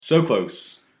So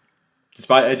close.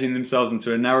 Despite edging themselves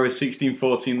into a narrow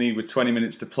 16-14 lead with 20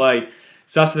 minutes to play,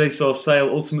 Saturday saw Sale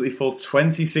ultimately fall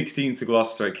 20-16 to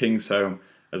Gloucester at Kingsholm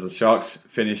as the Sharks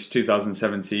finished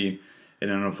 2017 in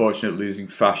an unfortunate losing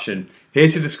fashion. Here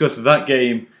to discuss that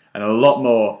game and a lot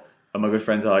more are my good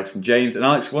friends Alex and James. And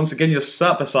Alex, once again, you're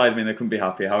sat beside me and I couldn't be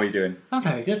happier. How are you doing? I'm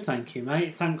very good, thank you,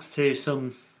 mate. Thanks to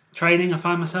some training, I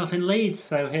find myself in Leeds,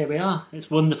 so here we are. It's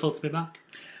wonderful to be back.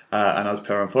 And as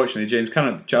per, unfortunately, James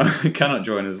cannot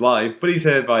join us live, but he's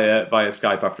here via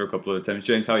Skype after a couple of attempts.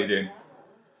 James, how are you doing?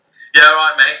 Yeah, all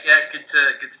right, mate. Yeah, good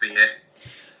to be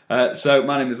here. So,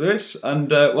 my name is Lewis,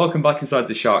 and welcome back inside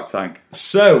the Shark Tank.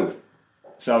 So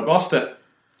Gloucester,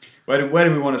 where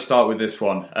do we want to start with this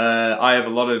one? I have a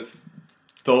lot of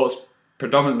thoughts,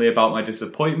 predominantly about my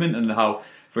disappointment and how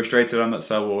frustrated I am that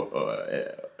Sale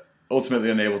were ultimately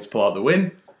unable to pull out the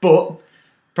win. But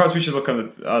perhaps we should look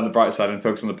on the bright side and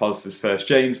focus on the positives first.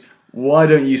 James, why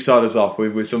don't you start us off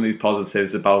with some of these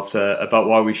positives about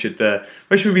why we should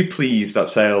be pleased that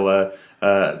Sale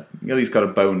at least got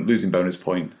a losing bonus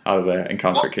point out of their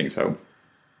encounter at Kingsholm?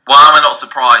 Why am I not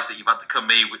surprised that you've had to come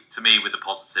to me with the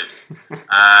positives?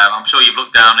 I'm sure you've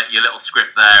looked down at your little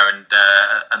script there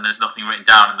and there's nothing written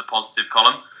down in the positive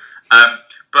column.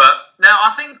 But no,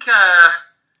 I think,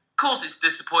 of course, it's a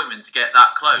disappointment to get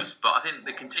that close, but I think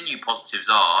the continued positives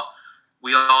are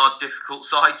we are a difficult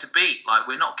side to beat. Like,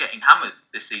 we're not getting hammered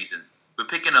this season. We're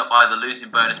picking up either losing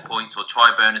bonus points or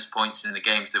try bonus points in the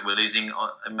games that we're losing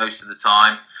most of the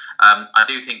time. I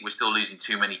do think we're still losing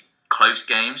too many close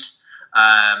games.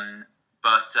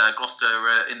 But Gloucester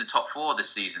are in the top four this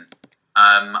season.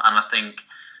 And I think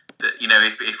that,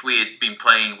 if we had been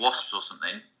playing Wasps or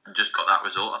something and just got that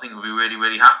result, I think we'd be really,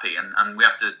 really happy. And we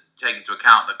have to take into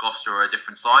account that Gloucester are a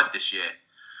different side this year.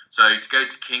 So to go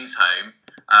to Kingsholm,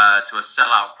 to a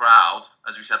sellout crowd,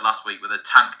 as we said last week, with a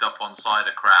tanked up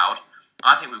on-sider crowd,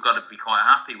 I think we've got to be quite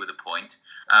happy with the point.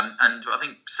 And I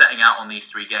think setting out on these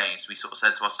three games, we sort of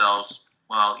said to ourselves,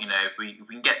 well, if we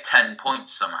can get 10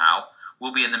 points somehow,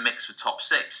 we'll be in the mix for top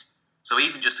six. So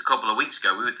even just a couple of weeks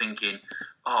ago, we were thinking,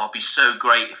 it'd be so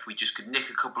great if we just could nick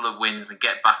a couple of wins and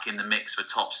get back in the mix for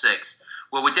top six.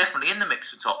 Well, we're definitely in the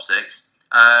mix for top six.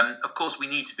 Of course, we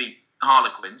need to beat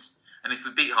Harlequins. And if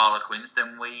we beat Harlequins,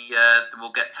 then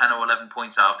we'll get 10 or 11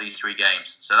 points out of these three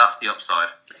games. So that's the upside.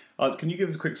 Alex, can you give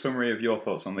us a quick summary of your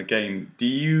thoughts on the game? Do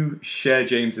you share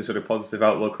James' sort of positive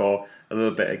outlook, or a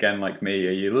little bit, again, like me,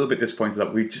 are you a little bit disappointed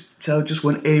that we just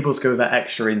weren't able to go that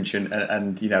extra inch and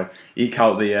eke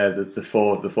out the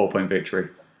 4-point victory?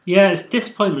 Yeah, it's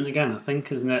disappointment again, I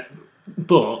think, isn't it?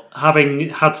 But having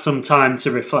had some time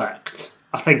to reflect,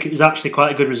 I think it was actually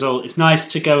quite a good result. It's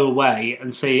nice to go away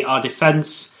and see our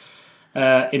defence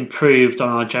improved on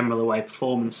our general away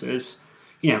performances.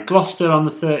 Gloucester on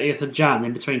the 30th of Jan,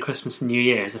 in between Christmas and New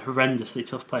Year, is a horrendously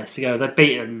tough place to go. They've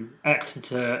beaten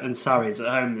Exeter and Sarries at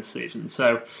home this season.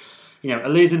 So, a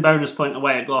losing bonus point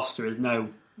away at Gloucester is no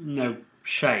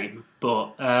shame.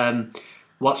 But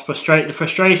the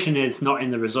frustration is not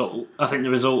in the result. I think the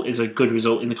result is a good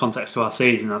result in the context of our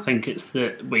season. I think it's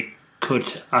that we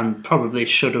could and probably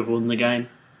should have won the game.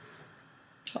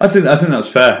 I think that's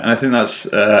fair, and I think that's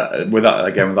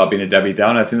without being a Debbie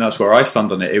Downer, I think that's where I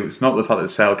stand on it. It was not the fact that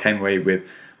Sale came away with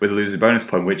a losing bonus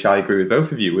point, which I agree with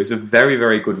both of you. It was a very,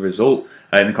 very good result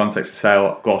in the context of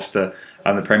Sale, Gloucester,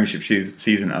 and the Premiership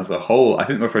season as a whole. I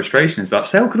think my frustration is that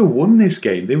Sale could have won this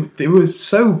game. They were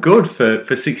so good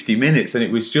for 60 minutes, and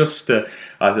it was just, as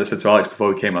I said to Alex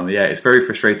before we came on the air, it's very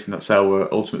frustrating that Sale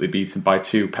were ultimately beaten by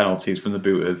 2 penalties from the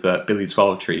boot of Billy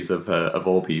Twelvetrees of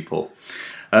all people.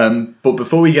 But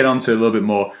before we get on to a little bit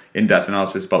more in-depth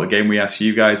analysis about the game, we ask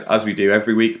you guys, as we do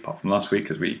every week, apart from last week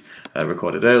because we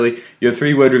recorded early, your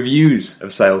 3-word reviews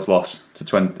of Sale's loss to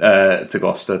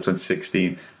Gloucester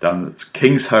 2016 down at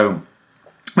Kingsholm.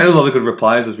 We had a lot of good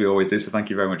replies, as we always do, so thank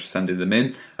you very much for sending them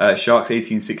in. Sharks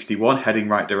 1861, heading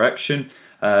right direction.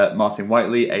 Martin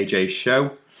Whiteley, AJ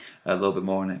Show. A little bit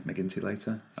more on it, McGinty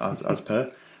later, as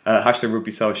per. Hashtag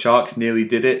Rugby Sale Sharks, nearly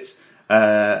did it.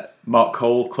 Mark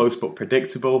Cole, close but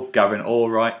predictable. Gavin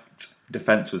Allwright,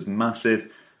 defence was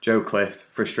massive. Joe Cliff,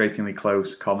 frustratingly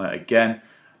close, again.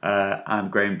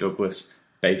 And Graham Douglas,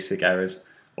 basic errors,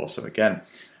 also again.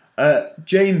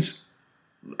 James,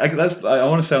 I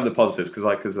want to say on the positives, because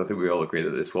I think we all agree that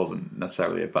this wasn't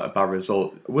necessarily a bad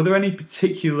result. Were there any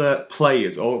particular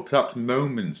players or perhaps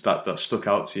moments that stuck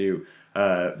out to you,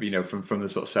 from the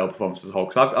sort of Sale performance as a whole?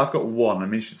 Because I've got one.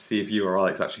 I'm interested to see if you or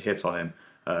Alex actually hit on him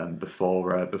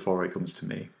before it comes to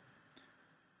me.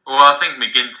 Well, I think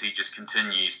McGinty just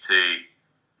continues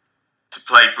to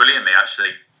play brilliantly.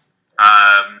 Actually,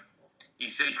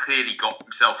 he's clearly got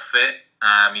himself fit.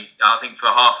 I think for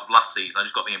half of last season, I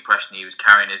just got the impression he was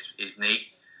carrying his knee.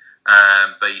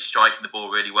 But he's striking the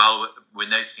ball really well. We're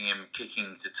noticing him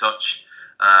kicking to touch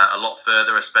a lot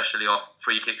further, especially off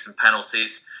free kicks and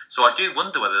penalties. So I do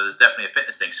wonder whether there's definitely a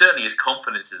fitness thing. Certainly his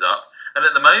confidence is up. And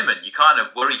at the moment, you kind of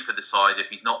worry for the side if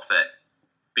he's not fit.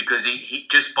 Because he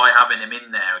just by having him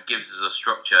in there, it gives us a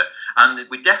structure. And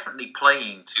we're definitely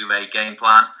playing to a game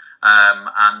plan.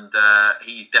 And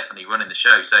he's definitely running the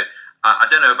show. So I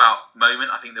don't know about moment.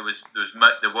 I think there was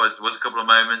a couple of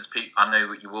moments. I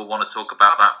know you will want to talk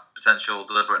about that potential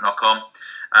deliberate knock on,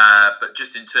 but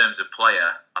just in terms of player,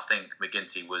 I think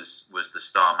McGinty was the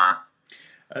star man.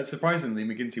 Surprisingly,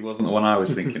 McGinty wasn't the one I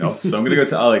was thinking of. So I'm going to go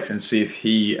to Alex and see if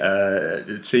he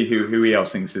who he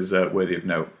else thinks is worthy of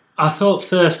note. I thought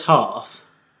first half,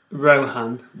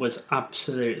 Rohan was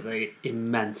absolutely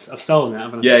immense. I've stolen it,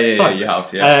 haven't I? Yeah, you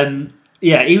have. Yeah.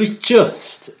 Yeah, he was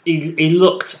he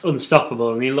looked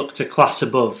unstoppable and he looked a class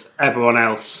above everyone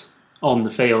else on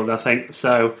the field, I think.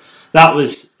 So it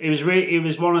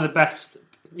was one of the best,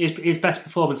 his best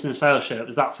performance in a Sale shirt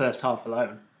was that first half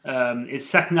alone. His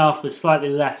second half was slightly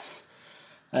less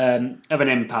of an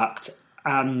impact,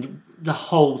 and the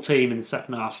whole team in the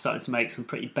second half started to make some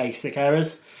pretty basic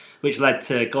errors, which led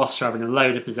to Gloucester having a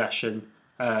load of possession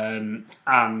and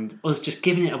us just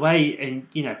giving it away. And,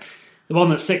 the one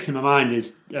that sticks in my mind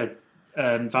is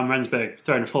Van Rensburg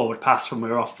throwing a forward pass when we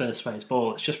were off first phase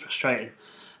ball. It's just frustrating.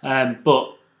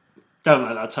 But don't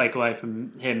let that take away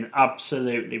from him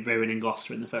absolutely ruining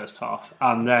Gloucester in the first half.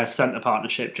 And their centre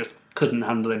partnership just couldn't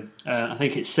handle him. I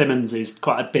think it's Simmons, who's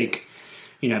quite a big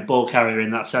ball carrier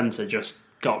in that centre, just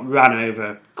got ran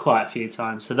over quite a few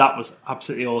times. So that was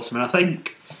absolutely awesome. And I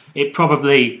think it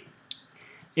probably...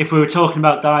 If we were talking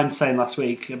about Dimes saying last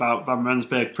week about Van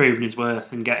Rensburg proving his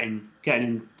worth and getting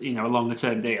in, a longer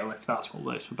term deal, if that's what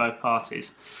works for both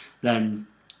parties, then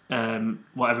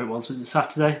whatever it was it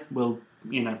Saturday, will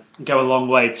go a long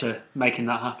way to making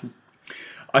that happen.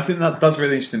 I think that's a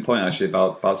really interesting point actually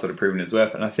about sort of proving his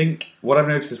worth. And I think what I've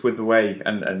noticed with the way,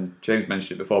 and James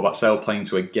mentioned it before about Sale playing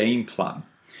to a game plan.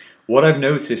 What I've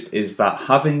noticed is that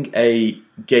having a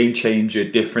game changer,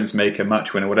 difference maker,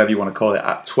 match winner, whatever you want to call it,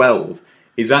 at 12.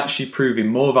 Is actually proving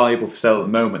more valuable for Sale at the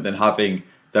moment than having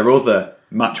their other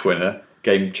match winner,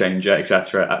 game changer,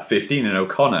 etc. at 15 in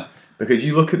O'Connor. Because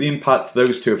you look at the impact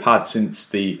those two have had since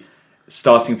the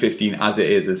starting 15 as it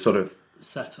is sort of...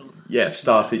 Settled. Yeah,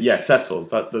 started. Yeah, settled.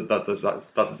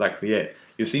 That's exactly it.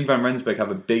 You've seen Van Rensburg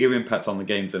have a bigger impact on the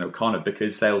games than O'Connor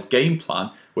because Sale's game plan,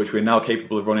 which we're now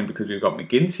capable of running because we've got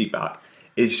McGinty back,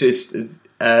 is just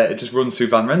it just runs through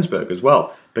Van Rensburg as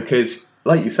well. Because,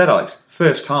 like you said, Alex,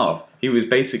 first half, he was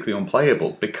basically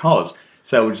unplayable because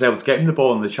Sale was able to get him the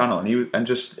ball in the channel and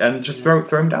just throw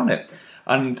him down it.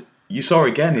 And you saw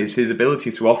again is his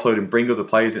ability to offload and bring other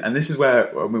players in. And this is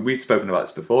where we've spoken about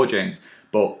this before, James.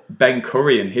 But Ben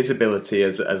Curry and his ability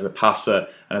as a passer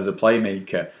and as a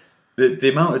playmaker, the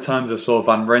amount of times I saw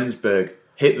Van Rensburg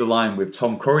hit the line with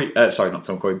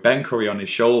Ben Curry on his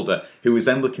shoulder, who was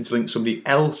then looking to link somebody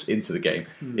else into the game,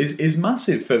 is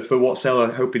massive for what Sale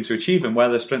are hoping to achieve and where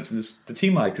they're strengthening the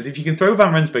team like. Because if you can throw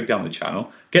Van Rensburg down the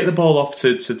channel, get the ball off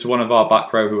to one of our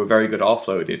back row who are very good at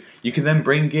offloading, you can then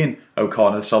bring in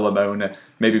O'Connor, Solomona,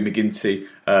 maybe McGinty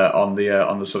on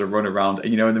the sort of run around,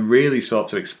 and then really start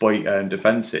to exploit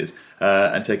defences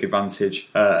and take advantage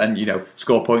and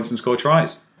score points and score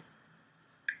tries.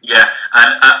 Yeah,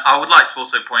 and I would like to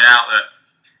also point out that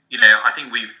I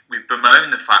think we've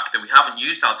bemoaned the fact that we haven't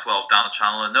used our 12 down the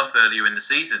channel enough earlier in the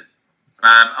season,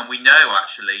 and we know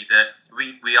actually that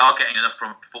we are getting enough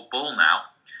from football now,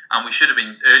 and we should have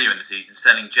been earlier in the season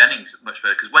sending Jennings much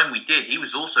further because when we did, he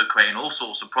was also creating all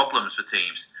sorts of problems for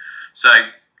teams. So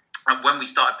when we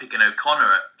started picking O'Connor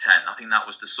at 10, I think that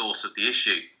was the source of the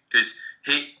issue because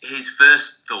his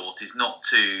first thought is not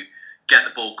to get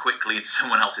the ball quickly into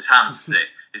someone else's hands, is it?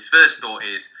 His first thought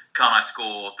is, can I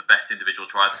score the best individual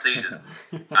try of the season?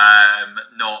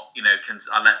 Not, can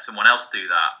I let someone else do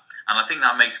that? And I think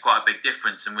that makes quite a big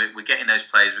difference. And we're getting those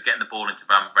players, we're getting the ball into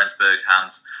Van Rensburg's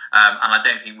hands. And I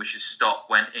don't think we should stop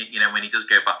when he does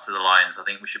go back to the Lions. I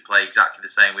think we should play exactly the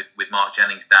same with Mark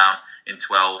Jennings down in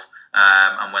 12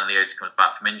 and when Leota comes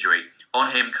back from injury. On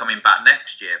him coming back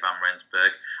next year, Van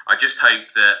Rensburg, I just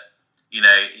hope that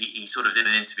he sort of did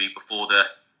an interview before the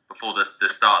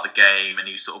start of the game, and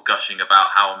he was sort of gushing about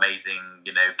how amazing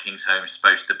Kingsholm is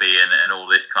supposed to be and all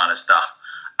this kind of stuff.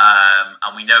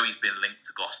 And we know he's been linked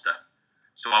to Gloucester,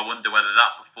 so I wonder whether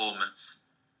that performance,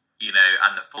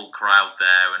 and the full crowd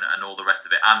there, and all the rest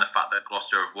of it, and the fact that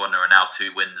Gloucester have won, are now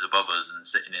 2 wins above us and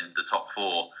sitting in the top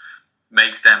 4,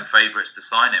 makes them favourites to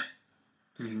sign him.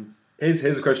 Mm-hmm. Here's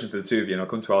a question for the two of you, and I'll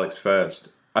come to Alex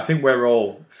first. I think we're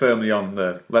all firmly on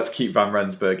the let's keep Van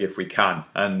Rensburg if we can,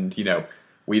 and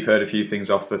we've heard a few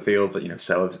things off the field that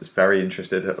Sale is very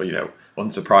interested,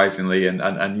 unsurprisingly,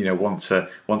 and want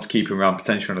to keep him around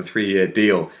potentially on a 3-year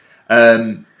deal.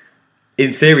 In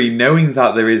theory, knowing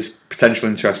that there is potential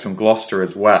interest from Gloucester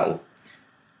as well,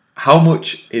 how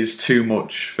much is too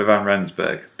much for Van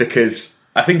Rensburg? Because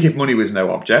I think if money was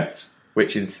no object,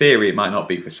 which in theory it might not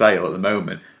be for Sale at the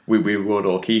moment, we would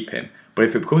all keep him. But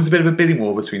if it becomes a bit of a bidding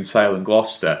war between Sale and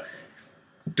Gloucester,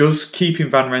 does keeping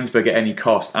Van Rensburg at any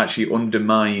cost actually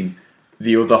undermine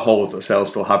the other holes that Sale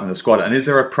still have in the squad? And is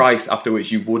there a price after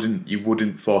which you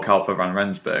wouldn't fork out for Van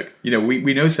Rensburg?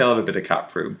 We know Sale have a bit of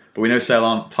cap room, but we know Sale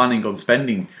aren't planning on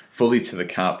spending fully to the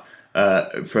cap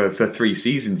for 3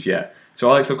 seasons yet. So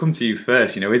Alex, I'll come to you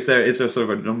first. Is there sort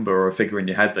of a number or a figure in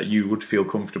your head that you would feel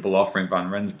comfortable offering Van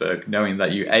Rensburg, knowing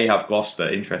that you A, have Gloucester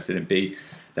interested, and B,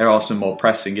 there are some more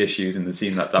pressing issues in the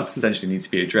team that potentially need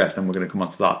to be addressed, and we're going to come on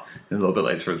to that in a little bit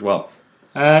later as well.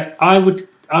 I would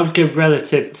go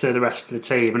relative to the rest of the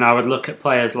team, and I would look at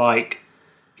players like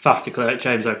Faf de Klerk,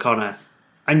 James O'Connor,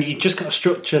 and you just got to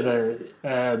structure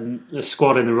the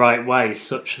squad in the right way,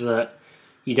 such that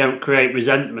you don't create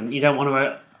resentment. You don't want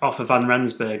to offer Van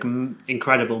Rensburg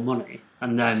incredible money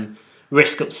and then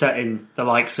risk upsetting the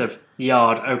likes of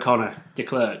Yard, O'Connor, de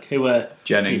Klerk, who were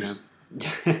Jennings.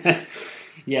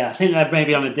 Yeah, I think they're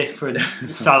maybe on a different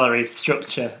salary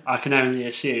structure, I can only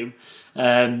assume.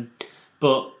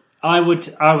 But I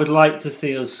would like to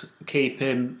see us keep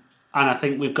him, and I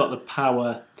think we've got the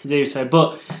power to do so.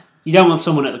 But you don't want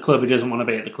someone at the club who doesn't want to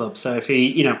be at the club. So if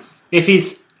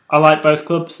he's, I like both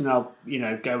clubs, and I'll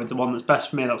go with the one that's best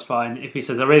for me, that's fine. If he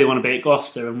says I really want to be at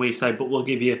Gloucester, and we say but we'll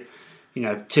give you,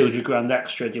 200 grand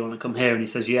extra, do you want to come here? And he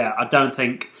says yeah, I don't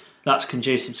think that's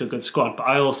conducive to a good squad, but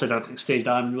I also don't think Steve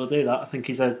Diamond will do that. I think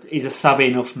he's a savvy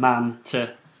enough man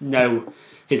to know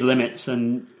his limits,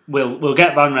 and we'll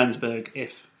get Van Rensburg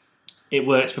if it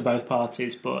works for both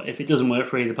parties. But if it doesn't work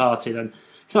for either party, then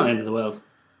it's not the end of the world.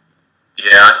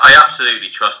 Yeah, I absolutely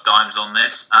trust Dimes on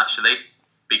this, actually,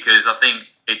 because I think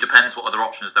it depends what other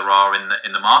options there are in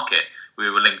the market. We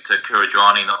were linked to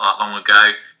Kuridrani not that long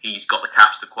ago. He's got the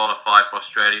caps to qualify for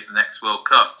Australia at the next World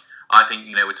Cup. I think,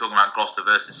 we're talking about Gloucester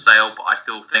versus Sale, but I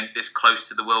still think this close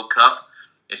to the World Cup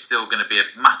is still going to be a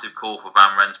massive call for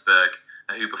Van Rensburg,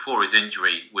 who before his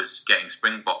injury was getting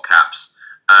Springbok caps,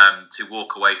 to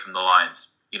walk away from the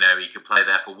Lions. He could play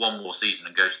there for one more season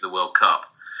and go to the World Cup.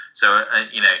 So,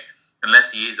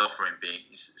 unless he is offering big,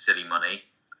 silly money,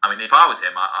 I mean, if I was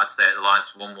him, I'd stay at the Lions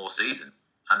for one more season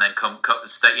and then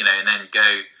and then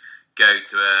go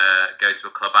to a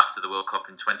club after the World Cup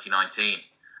in 2019.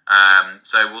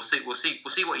 So we'll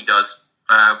see what he does.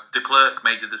 De Klerk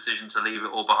made the decision to leave it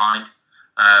all behind.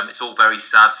 It's all very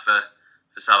sad for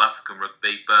South African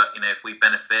rugby, but if we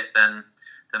benefit, then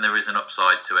there is an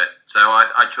upside to it. So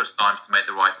I trust Dimes to make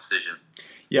the right decision.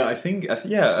 Yeah, I think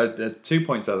 2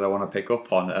 points that I want to pick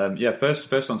up on.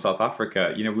 First on South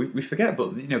Africa, we forget,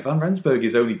 but Van Rensburg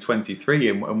is only 23,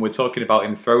 and we're talking about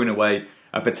him throwing away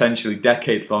a potentially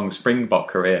decade-long Springbok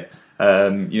career,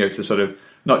 to sort of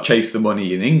not chase the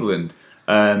money in England,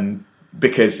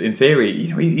 because in theory,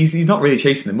 he's not really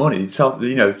chasing the money.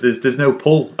 There's no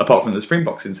pull apart from the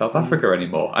Springboks in South Africa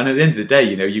anymore. And at the end of the day,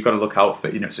 you've got to look out for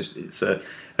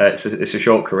it's a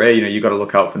short career. You've got to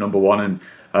look out for number one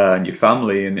and your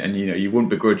family, and you wouldn't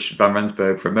begrudge Van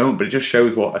Rensburg for a moment, but it just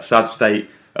shows what a sad state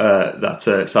that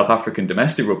South African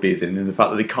domestic rugby is in the fact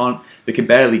that they can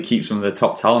barely keep some of the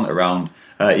top talent around.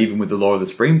 Even with the law of the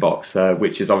Springboks,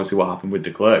 which is obviously what happened with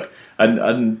de Klerk. And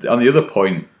on the other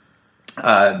point,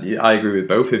 I agree with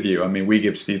both of you. I mean, we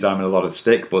give Steve Diamond a lot of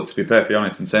stick, but to be perfectly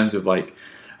honest, in terms of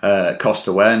cost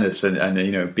awareness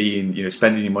and being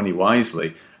spending your money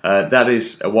wisely, that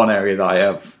is one area that I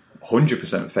have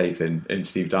 100% faith in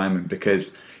Steve Diamond,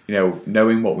 because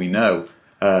knowing what we know,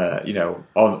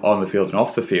 on the field and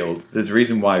off the field, there's a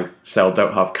reason why Sale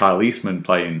don't have Kyle Eastman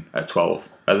playing at 12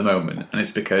 at the moment, and it's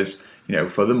because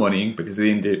for the money, because of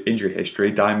the injury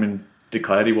history, Diamond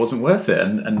declared he wasn't worth it,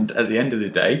 and at the end of the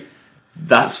day,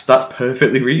 that's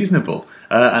perfectly reasonable.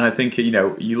 And I think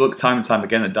you look time and time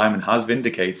again that Diamond has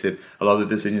vindicated a lot of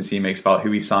the decisions he makes about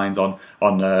who he signs on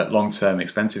long-term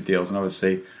expensive deals, and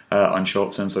obviously on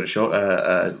short-term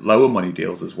lower money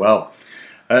deals as well.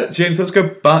 James, let's go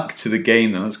back to the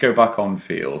game then. Let's go back on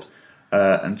field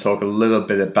and talk a little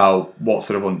bit about what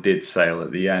sort of undid Sale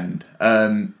at the end.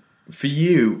 For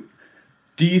you,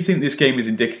 do you think this game is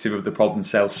indicative of the problem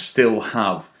Sale still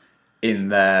have in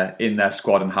their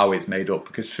squad and how it's made up?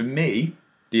 Because for me,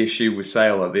 the issue with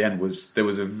Sale at the end was there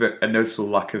was a noticeable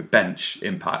lack of bench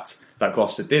impact that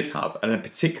Gloucester did have, and then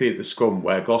particularly at the scrum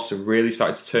where Gloucester really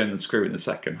started to turn the screw in the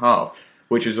second half,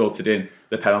 which resulted in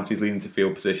the penalties leading to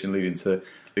field position, leading to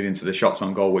the shots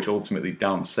on goal, which ultimately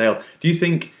downed Sale. Do you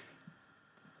think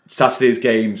Saturday's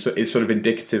game is sort of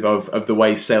indicative of the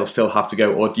way Sale still have to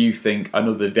go, or do you think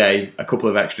another day, a couple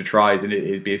of extra tries, and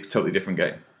it'd be a totally different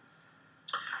game?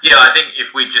 Yeah, I think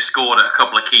if we just scored at a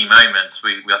couple of key moments,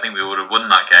 I think we would have won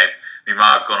that game. We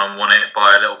might have gone and won it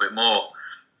by a little bit more.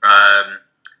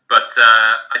 But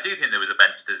I do think there's a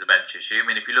bench issue. I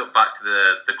mean, if you look back to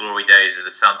the glory days of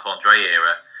the Sant-Andre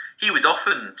era, he would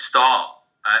often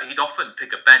he'd often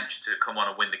pick a bench to come on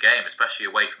and win the game, especially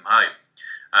away from home.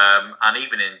 And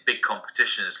even in big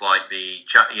competitions like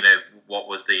what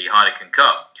was the Heineken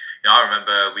Cup, I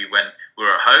remember we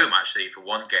were at home actually for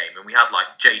one game, and we had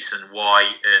like Jason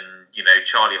White and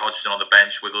Charlie Hodgson on the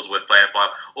bench, Wigglesworth playing five,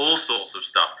 all sorts of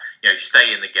stuff. You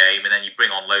stay in the game, and then you bring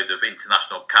on loads of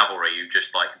international cavalry who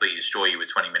just like completely destroy you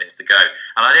with 20 minutes to go.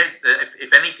 And I don't,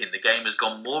 if anything, the game has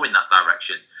gone more in that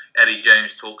direction. Eddie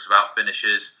Jones talks about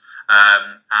finishers.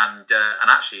 And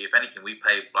actually, if anything, we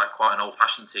play like quite an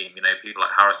old-fashioned team. People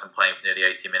like Harrison playing for nearly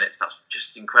 80 minutes. That's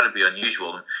just incredibly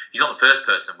unusual. And he's not the first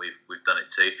person we've done it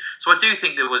to. So I do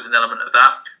think there was an element of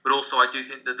that, but also I do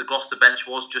think that the Gloucester bench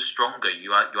was just stronger.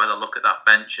 You had a look at that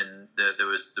bench, and there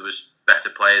was better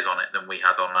players on it than we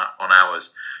had on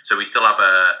ours. So we still have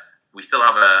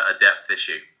a depth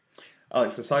issue.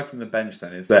 Alex, aside from the bench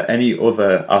then, is there any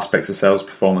other aspects of Sale's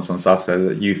performance on Saturday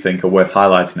that you think are worth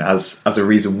highlighting as a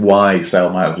reason why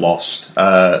Sale might have lost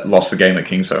the game at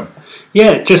Kingsholm?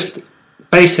 Yeah, just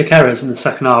basic errors in the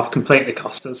second half completely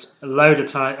cost us. A load of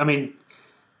time. I mean,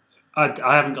 I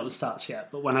haven't got the stats yet,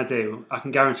 but when I do, I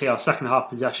can guarantee our second half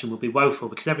possession will be woeful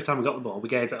because every time we got the ball, we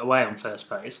gave it away on first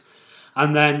pace.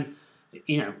 And then,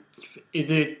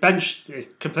 the bench is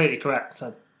completely correct.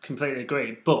 I completely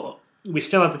agree. But we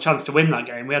still had the chance to win that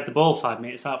game. We had the ball 5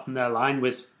 minutes out from their line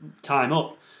with time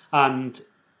up. And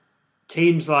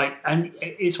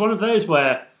it's one of those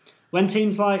where when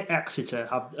teams like Exeter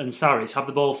and Sarries have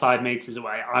the ball 5 metres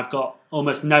away, I've got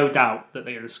almost no doubt that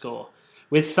they're going to score.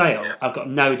 With Sale, I've got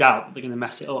no doubt that they're going to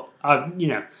mess it up.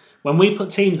 When we put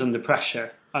teams under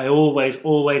pressure, I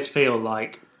always feel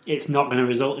like it's not going to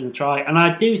result in a try. And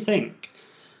I do think,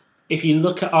 if you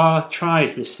look at our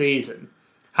tries this season,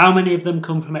 how many of them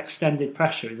come from extended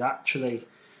pressure is actually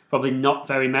probably not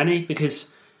very many,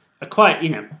 because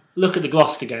look at the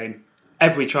Gloucester game.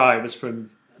 Every try was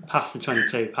from past the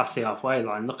 22, past the halfway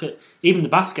line. Look at even the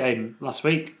Bath game last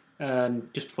week,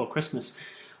 just before Christmas.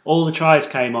 All the tries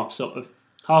came off sort of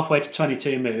halfway to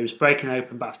 22 moves, breaking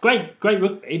open Bath. Great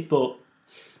rugby, but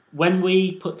when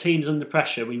we put teams under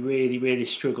pressure, we really, really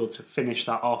struggle to finish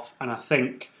that off. And I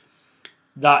think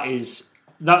that's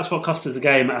what cost us the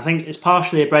game. I think it's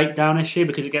partially a breakdown issue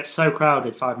because it gets so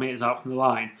crowded 5 metres out from the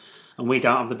line, and we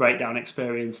don't have the breakdown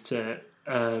experience to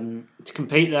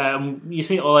compete there. And you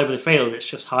see it all over the field. It's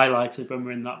just highlighted when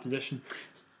we're in that position.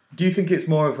 Do you think it's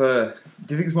more of a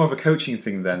coaching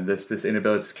thing then? This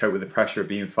inability to cope with the pressure of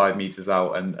being 5 metres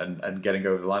out and getting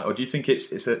over the line, or do you think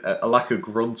it's a lack of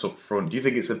grunt up front? Do you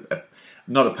think it's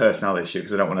not a personnel issue,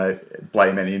 because I don't want to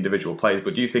blame any individual players,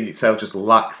 but do you think itself just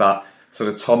lack that sort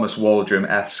of Thomas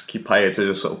Waldrum-esque player to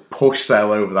just sort of push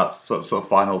Sale over that sort of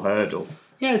final hurdle?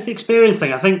 Yeah, it's the experience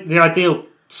thing. I think the ideal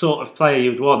sort of player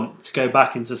you'd want to go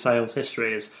back into Sale's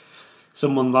history is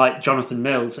someone like Jonathan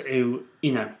Mills, who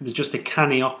was just a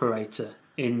canny operator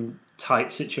in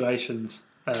tight situations,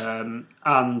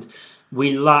 and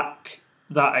we lack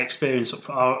that experience.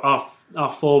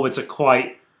 Our forwards are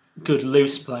quite good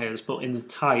loose players, but in the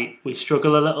tight we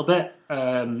struggle a little bit.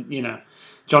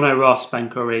 John O'Ross, Ben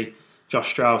Curry, Josh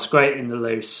Strauss, great in the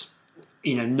loose.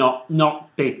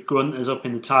 Not big grunters up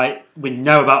in the tight. We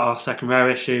know about our second row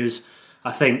issues.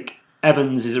 I think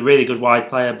Evans is a really good wide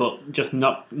player, but just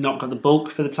not got the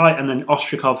bulk for the tight. And then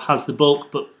Ostrikov has the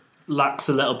bulk, but lacks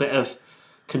a little bit of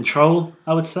control,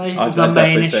 I would say. I'd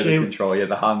definitely say the control,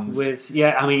 the hands.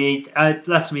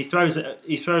 He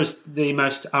throws the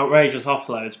most outrageous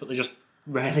offloads, but they just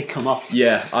rarely come off.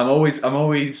 Yeah, I'm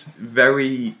always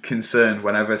very concerned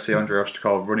whenever I see Andrei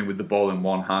Ostrikov running with the ball in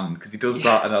one hand, because he does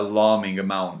that an alarming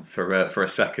amount for a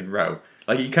second row.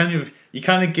 Like you kind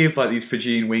of give like these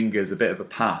Fijian wingers a bit of a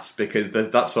pass, because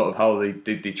that's sort of how they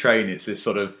train. It's this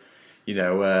sort of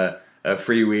a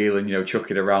freewheel and chuck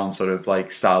it around sort of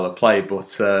like style of play.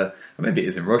 But maybe it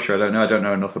is in Russia. I don't know. I don't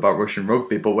know enough about Russian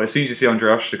rugby. But as soon as you see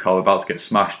Andrei Ostrikov about to get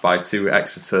smashed by two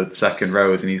Exeter second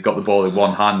rows, and he's got the ball in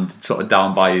one hand, sort of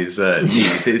down by his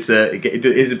knees, it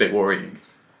is a bit worrying.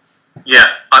 Yeah,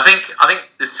 I think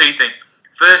there's two things.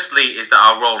 Firstly, is that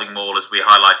our rolling maul, as we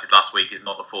highlighted last week, is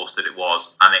not the force that it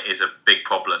was, and it is a big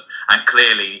problem. And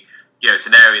clearly, it's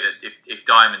an area that if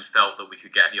Diamond felt that we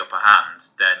could get the upper hand,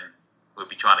 then we'll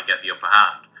be trying to get the upper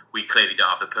hand. We clearly don't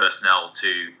have the personnel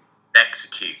to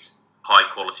execute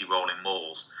high-quality rolling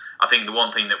mauls. I think the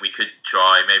one thing that we could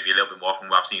try maybe a little bit more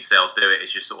often, I've seen Sale do it,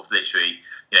 is just sort of literally,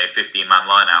 15-man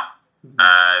line-out,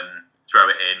 throw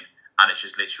it in, and it's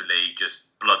just literally just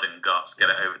blood and guts, get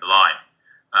it over the line.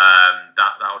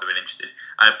 That would have been interesting.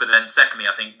 But then secondly,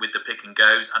 I think with the pick and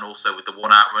goes and also with the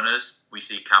one-out runners, we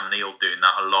see Cam Neal doing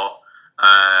that a lot.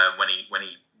 When he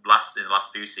in the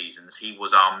last few seasons, he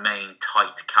was our main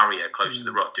tight carrier close to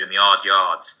the ruck, doing the hard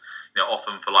yards,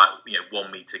 often for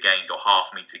 1 metre gained or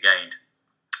half metre gained.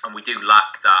 And we do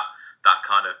lack that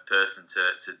kind of person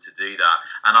to do that.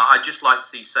 And I'd just like to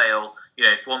see Sale,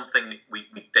 if one thing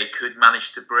they could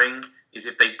manage to bring is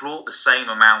if they brought the same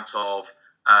amount of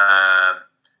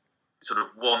sort of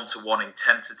one-to-one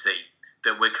intensity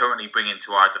that we're currently bringing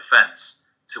to our defence,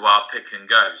 to our pick and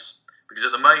goes. Because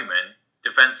at the moment,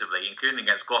 defensively, including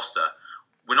against Gloucester,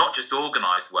 we're not just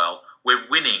organised well, we're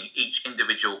winning each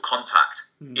individual contact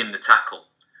in the tackle,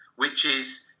 which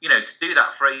is, to do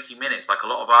that for 80 minutes, like a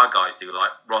lot of our guys do,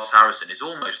 like Ross Harrison, is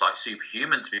almost like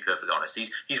superhuman, to be perfectly honest.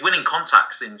 He's winning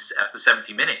contacts after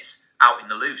 70 minutes out in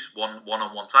the loose,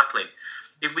 one-on-one tackling.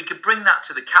 If we could bring that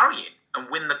to the carrying and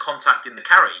win the contact in the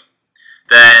carry,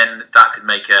 then that could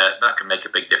make a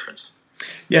big difference.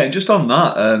 Yeah, and just on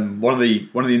that, one of the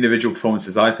individual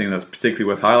performances I think that's particularly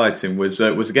worth highlighting was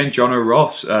again John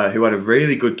O'Ross, who had a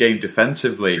really good game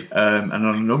defensively, and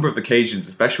on a number of occasions,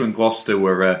 especially when Gloucester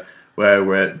were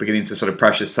beginning to sort of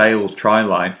pressure Sale's try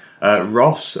line.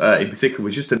 Ross, in particular,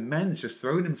 was just immense, just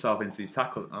throwing himself into these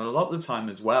tackles, and a lot of the time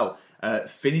as well,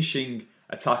 finishing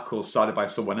a tackle started by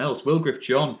someone else. Will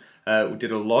Griff-John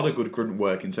did a lot of good grunt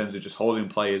work in terms of just holding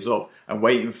players up and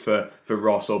waiting for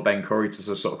Ross or Ben Curry to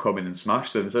sort of come in and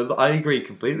smash them. So I agree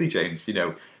completely, James.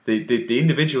 The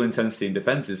individual intensity in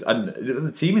defences and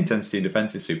the team intensity in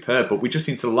defence is superb, but we just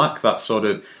seem to lack that sort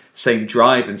of same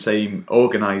drive and same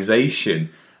organisation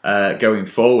going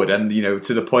forward. And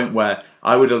to the point where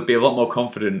I would be a lot more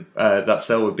confident that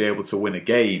Sale would be able to win a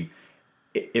game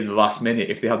in the last minute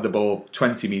if they had the ball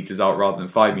 20 metres out rather than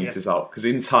 5 metres out. Because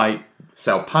in tight,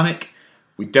 Sale panic.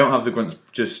 We don't have the grunts,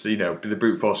 just the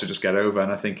brute force to just get over. And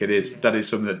I think that is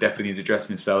something that definitely needs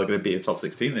addressing if Sale are going to be a top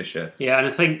 16 this year. Yeah, and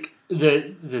I think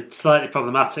the slightly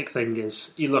problematic thing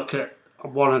is you look at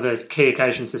one of the key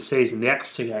occasions this season, the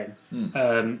Exeter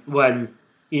game, when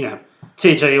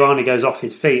TJ Ioane goes off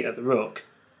his feet at the ruck,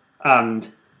 and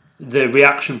the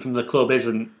reaction from the club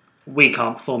isn't, we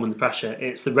can't perform under pressure,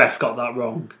 it's the ref got that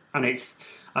wrong. And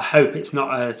I hope it's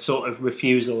not a sort of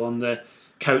refusal on the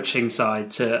coaching side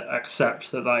to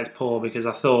accept that is poor, because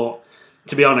I thought,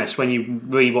 to be honest, when you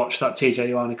rewatch that TJ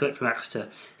Ioane clip from Exeter,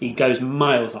 he goes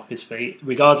miles off his feet,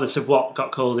 regardless of what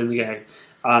got called in the game.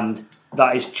 And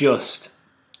that is just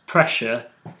pressure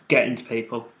getting to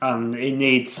people, and it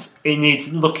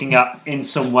needs looking at in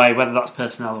some way, whether that's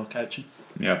personnel or coaching.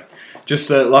 Yeah. Just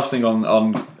last thing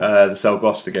on the Sale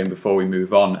Gloucester game before we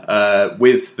move on.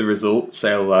 With the result,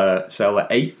 Sale are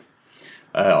 8th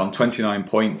on 29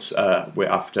 points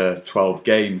after 12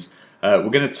 games. We're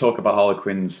going to talk about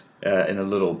Harlequins in a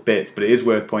little bit, but it is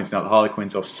worth pointing out the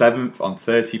Harlequins are 7th on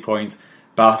 30 points,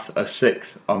 Bath are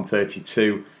 6th on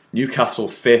 32, Newcastle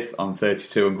 5th on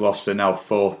 32, and Gloucester now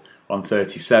 4th on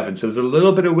 37. So there's a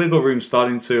little bit of wiggle room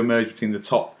starting to emerge between the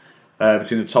top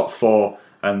 4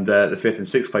 and the 5th and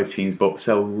 6th place teams, but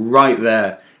Sale right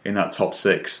there in that top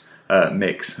 6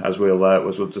 mix, as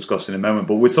we'll discuss in a moment.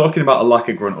 But we're talking about a lack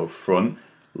of grunt up front.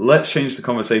 Let's change the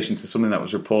conversation to something that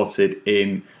was reported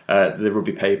in the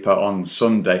Rugby paper on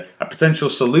Sunday. A potential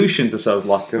solution to Sale's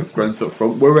lack of grunt up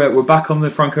front. We're back on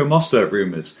the Franco Mostert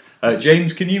rumours.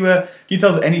 James, can you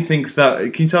tell us anything?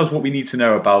 Can you tell us what we need to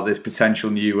know about this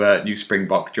potential new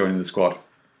Springbok joining the squad?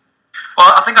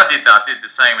 Well, I think I did that. I did the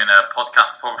same in a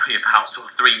podcast probably about sort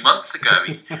of 3 months ago.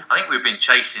 I think we've been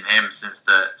chasing him since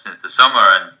the summer,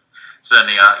 and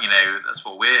certainly, that's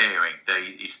what we're hearing.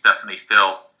 He's definitely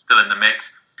still in the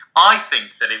mix. I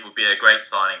think that it would be a great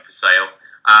signing for Sale,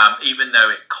 even though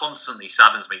it constantly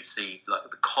saddens me to see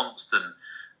the constant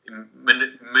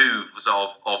moves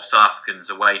of South Africans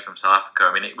away from South Africa.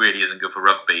 I mean, it really isn't good for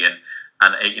rugby, and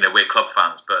we're club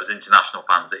fans, but as international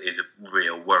fans, it is a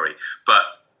real worry. But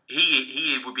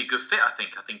he would be a good fit, I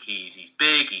think. I think he's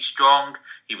big, he's strong.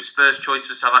 He was first choice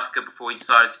for South Africa before he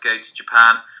decided to go to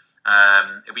Japan.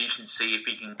 It'll be interesting to see if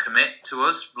he can commit to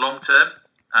us long term.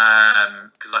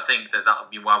 because I think that would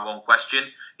be my one question.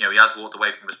 You know, he has walked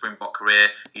away from a Springbok career.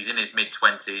 He's in his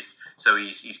mid-20s, so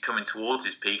he's coming towards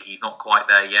his peak. He's not quite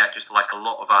there yet, just like a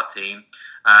lot of our team.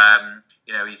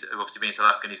 You know, he's obviously being South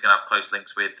African. He's going to have close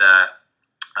links with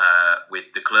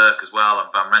de Klerk as well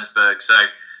and Van Rensburg. So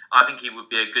I think he would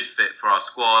be a good fit for our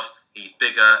squad. He's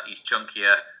bigger, he's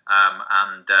chunkier,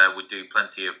 and would do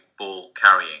plenty of ball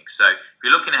carrying. So if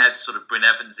you're looking ahead to sort of Bryn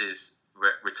Evans's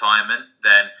retirement,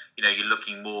 then you know you're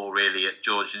looking more really at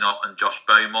George Knott and Josh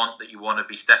Beaumont, that you want to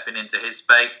be stepping into his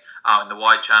space out in the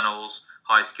wide channels,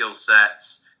 high skill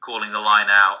sets, calling the line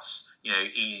outs, you know,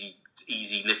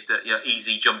 easy lifter,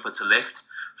 easy jumper to lift.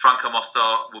 Franco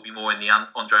Mostert will be more in the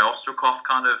Andrei Ostrakov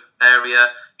kind of area.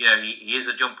 You know, he is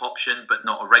a jump option, but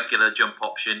not a regular jump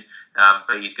option.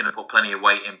 But he's going to put plenty of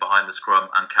weight in behind the scrum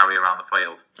and carry around the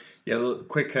field. Yeah, look,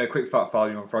 quick fact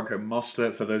value on Franco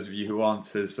Mostert for those of you who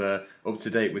aren't as up to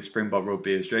date with Springbok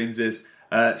rugby as James is.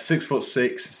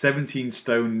 6'6", 17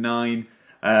 stone 9.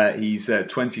 He's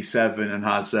 27 and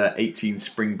has 18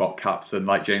 Springbok caps, and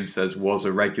like James says, was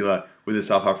a regular with the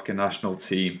South African national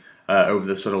team over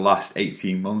the sort of last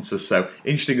 18 months or so.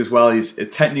 Interesting as well is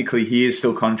technically he is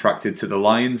still contracted to the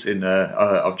Lions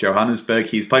of Johannesburg.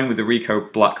 He's playing with the Rico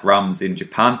Black Rams in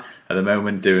Japan at the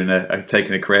moment,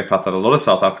 taking a career path that a lot of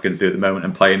South Africans do at the moment,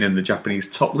 and playing in the Japanese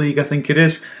top league, I think it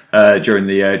is, during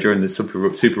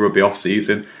the Super Rugby off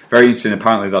season. Very interesting,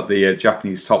 apparently, that the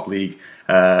Japanese top league.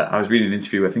 I was reading an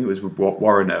interview, I think it was with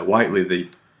Warren Whiteley, the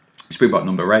Springbok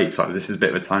number 8. Sorry, this is a bit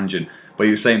of a tangent. But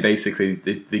he was saying basically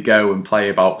they go and play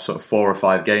about sort of 4 or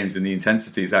 5 games, and the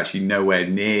intensity is actually nowhere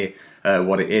near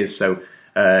what it is. So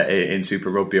in Super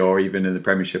Rugby or even in the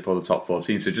Premiership or the top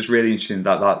 14. So just really interesting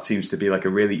that seems to be like a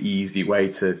really easy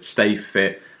way to stay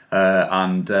fit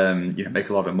and make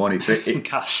a lot of money. So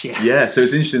cash, yeah. Yeah. So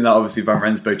it's interesting that obviously Van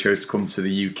Rensburg chose to come to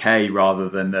the UK rather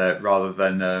than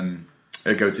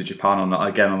go to Japan on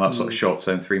that sort of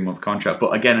short-term 3-month contract.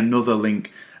 But again, another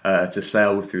link to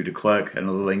Sale through de Klerk,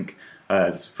 another link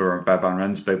for Van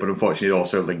Rensburg, but unfortunately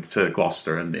also linked to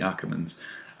Gloucester and the Ackermans.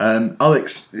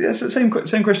 Alex, same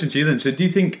question to you then. So do you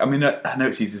think, I mean, I know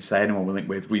it's easy to say anyone we link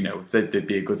with, we know they'd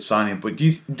be a good signing, but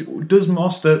does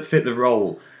Mostert fit the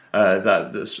role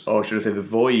or should I say the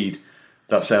void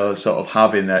that Sale sort of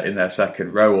have in their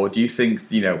second row, or do you think,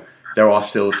 you know, there are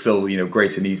still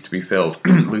greater needs to be filled?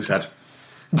 Loosehead.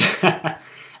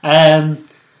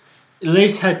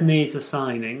 Loosehead needs a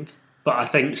signing, but I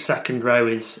think second row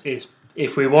is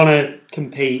if we want to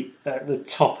compete at the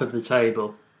top of the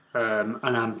table, and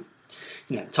I'm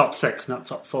top 6, not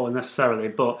top 4 necessarily,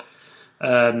 but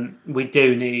we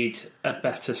do need a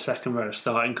better second row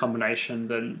starting combination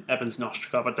than Evans and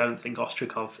Ostrakov. I don't think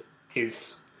Ostrakov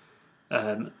is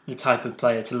the type of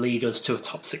player to lead us to a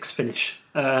top 6 finish.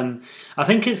 I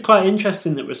think it's quite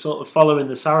interesting that we're sort of following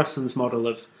the Saracens model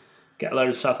of get a load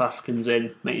of South Africans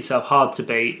in, make yourself hard to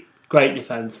beat, great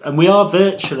defence, and we are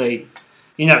virtually,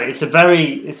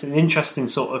 it's an interesting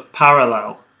sort of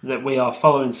parallel that we are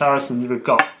following Saracens. We've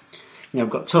got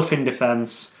tough in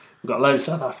defence, we've got a load of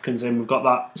South Africans in, we've got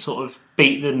that sort of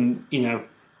beat them,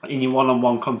 in your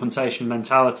one-on-one compensation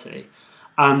mentality,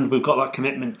 and we've got that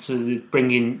commitment to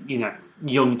bringing,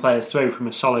 young players through from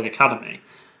a solid academy.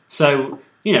 So,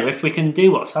 if we can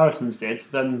do what Saracens did,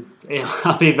 then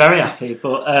I'll be very happy.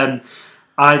 But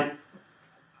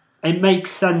it makes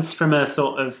sense from a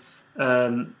sort of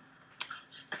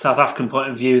South African point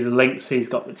of view, the links he's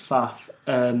got with Faf.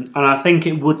 And I think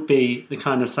it would be the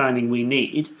kind of signing we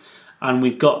need. And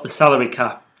we've got the salary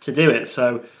cap to do it.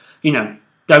 So,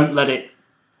 don't let it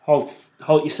halt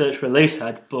your search for a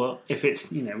Loosehead. But if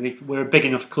it's, we're a big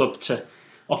enough club to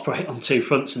operate on 2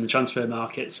 fronts in the transfer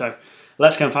market. So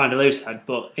let's go and find a Loosehead.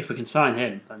 But if we can sign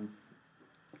him, then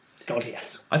God,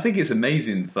 yes. I think it's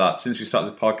amazing that since we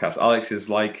started the podcast, Alex has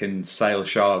likened Sale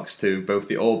Sharks to both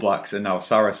the All Blacks and now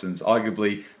Saracens,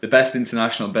 arguably the best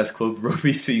international, best club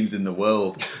rugby teams in the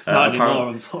world. Not anymore,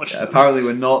 unfortunately. Apparently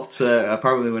we're not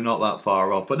that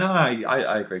far off. But no,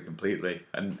 I agree completely.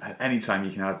 And anytime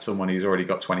you can have someone who's already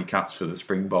got 20 caps for the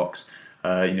Springboks,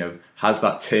 has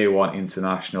that tier 1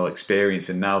 international experience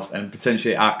and now and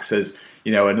potentially acts as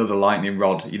another lightning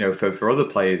rod for other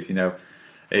players.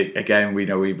 Again, we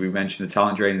mentioned the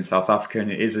talent drain in South Africa,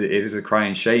 and it is a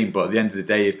crying shame. But at the end of the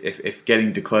day, if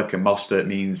getting de Klerk and Mostert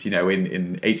means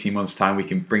in 18 months' time we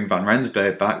can bring Van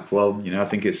Rensburg back, well, I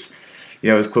think it's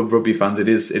as club rugby fans, it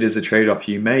is a trade off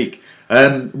you make.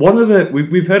 One of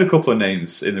we've heard a couple of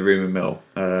names in the rumour mill.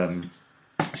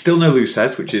 Still no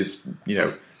Loosehead, which is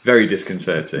very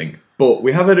disconcerting. But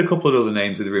we have heard a couple of other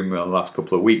names in the rumour mill in the last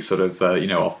couple of weeks, sort of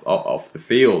off the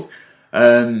field.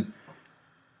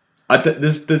 I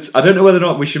don't know whether or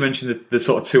not we should mention the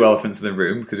sort of two elephants in the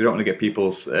room, because we don't want to get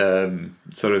people's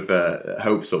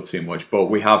hopes up too much. But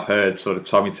we have heard sort of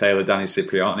Tommy Taylor, Danny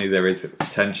Cipriani. There is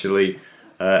potentially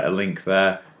a link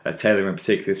there. Taylor in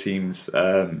particular seems,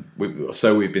 so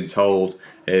we've been told,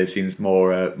 seems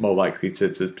more likely to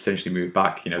potentially move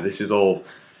back. This is all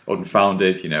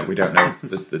unfounded. We don't know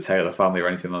the Taylor family or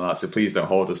anything like that, so please don't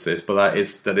hold us to this. But that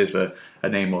is a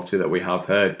name or two that we have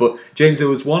heard. But James, there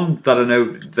was one that I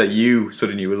know that you sort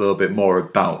of knew a little bit more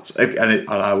about, and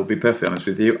I will be perfectly honest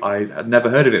with you, I had never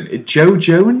heard of him. Joe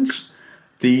Jones,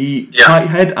 the tight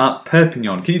head at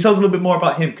Perpignan. Can you tell us a little bit more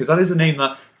about him? Because that is a name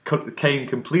that came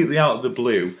completely out of the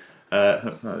blue.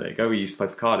 There you go. He used to play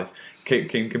for Cardiff.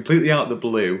 Came completely out of the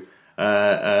blue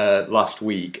last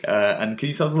week. And can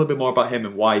you tell us a little bit more about him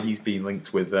and why he's been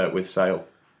linked with Sale?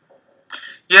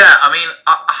 Yeah, I mean,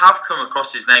 I have come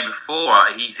across his name before.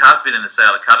 He has been in the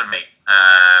Sale Academy,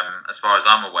 as far as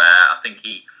I'm aware. I think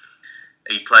he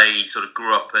sort of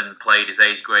grew up and played his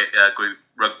age group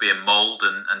rugby in Mould.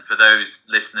 And for those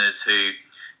listeners who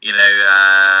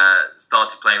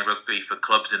started playing rugby for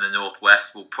clubs in the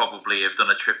Northwest, will probably have done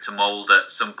a trip to Mould at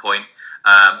some point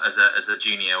as a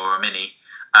junior or a mini.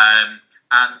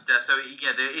 So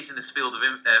there is in this field of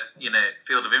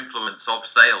influence of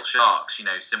Sale Sharks,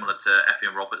 similar to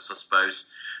Effiong Roberts, I suppose.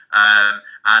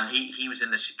 And he was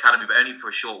in the academy, but only for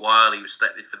a short while. He was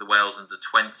selected for the Wales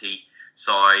under-20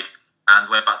 side and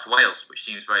went back to Wales, which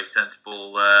seems a very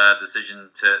sensible decision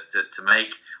to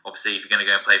make. Obviously, if you're going to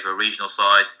go and play for a regional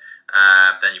side,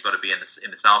 then you've got to be in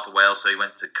the south of Wales. So he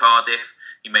went to Cardiff.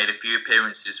 He made a few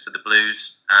appearances for the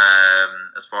Blues,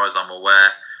 as far as I'm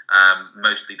aware.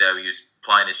 Mostly, though, he was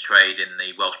plying his trade in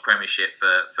the Welsh Premiership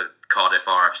for Cardiff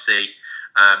RFC,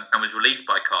 and was released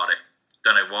by Cardiff.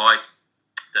 Don't know why.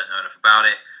 Don't know enough about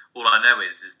it. All I know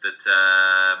is that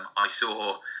I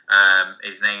saw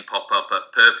his name pop up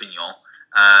at Perpignan,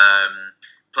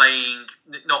 playing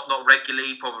not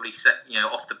regularly, probably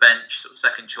off the bench, sort of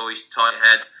second choice tight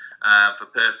head for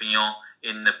Perpignan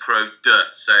in the Pro 2.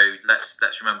 So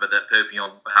let's remember that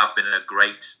Perpignan have been a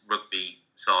great rugby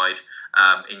side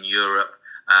in Europe,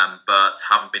 but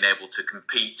haven't been able to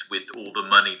compete with all the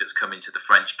money that's come into the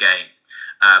French game,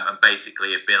 and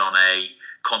basically have been on a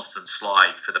constant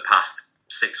slide for the past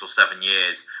 6 or 7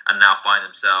 years, and now find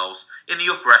themselves in the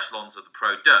upper echelons of the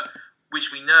Pro 2,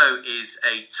 which we know is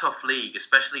a tough league,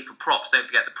 especially for props. Don't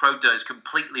forget, the Pro 2 is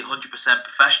completely 100%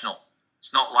 professional.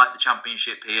 It's not like the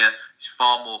Championship here. It's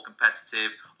far more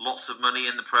competitive. Lots of money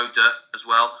in the Pro 2 as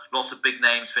well. Lots of big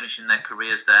names finishing their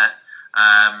careers there.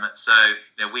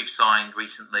 We've signed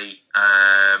recently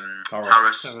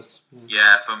Taras,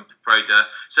 from Pro 2.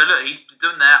 So look, he's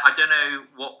done that. I don't know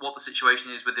what the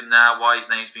situation is with him now, why his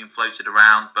name's being floated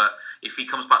around, but if he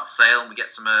comes back to Sale and we get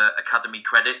some academy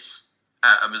credits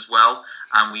as well,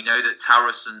 and we know that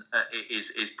Taras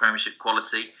is Premiership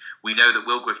quality. We know that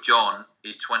Wilgriff John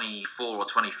is 24 or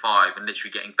 25 and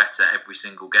literally getting better every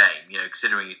single game.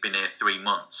 Considering he's been here 3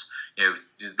 months,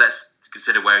 let's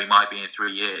consider where he might be in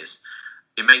 3 years.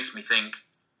 It makes me think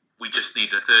we just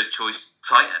need a third choice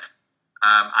tight end,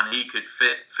 and he could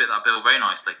fit that bill very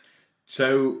nicely.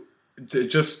 So,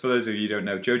 just for those of you who don't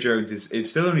know, Joe Jones is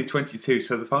still only 22.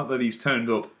 So the fact that he's turned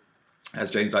up, as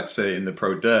James likes to say, in the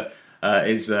Pro 2,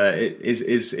 is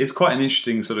quite an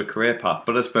interesting sort of career path.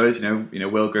 But I suppose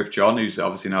Wilgriff John, who's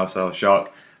obviously now a Sale Shark,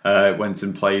 went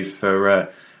and played for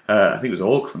I think it was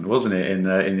Auckland, wasn't it, in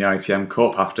the ITM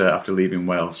Cup after leaving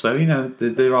Wales. So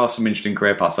there are some interesting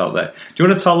career paths out there. Do you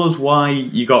want to tell us why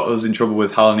you got us in trouble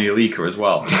with Halani Alika as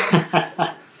well?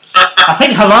 I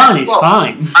think Halani's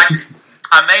fine.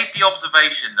 I made the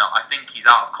observation that I think he's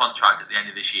out of contract at the end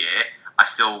of this year. I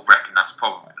still reckon that's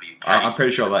probably the case. I'm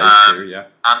pretty sure that is true, yeah.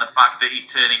 And the fact that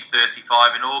he's turning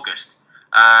 35 in August.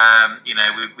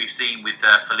 We've seen with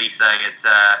Felice at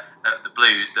the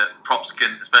Blues that props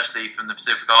can, especially from the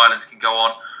Pacific Islands, can go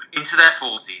on into their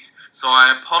 40s. So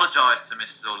I apologise to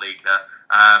Mrs. Orlika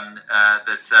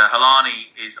that Halani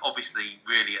is obviously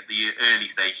really at the early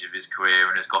stages of his career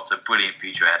and has got a brilliant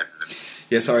future ahead of him.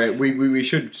 Yeah, sorry, we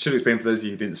should explain for those of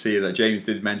you who didn't see it that James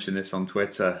did mention this on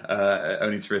Twitter,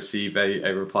 only to receive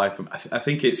a reply from. I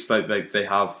think it's like they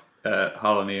have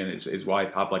Halani and his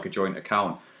wife have like a joint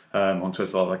account on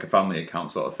Twitter, like a family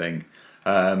account sort of thing.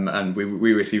 And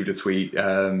we received a tweet.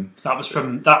 That was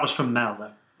from Mel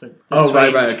though. Okay.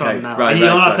 Right. You're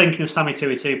not thinking of Sammy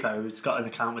Tuitupo, who's got an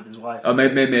account with his wife. Oh,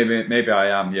 maybe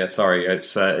I am. Yeah, sorry.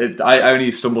 I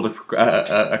only stumbled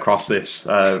across this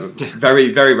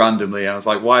very, very randomly. I was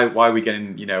like, why are we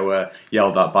getting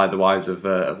yelled at by the wives of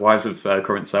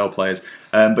current Sale players?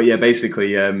 But yeah,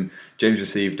 basically, James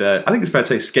received, I think it's fair to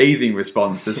say, scathing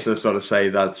response to sort of say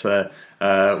that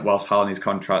whilst Halani's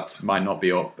contract might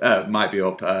be up,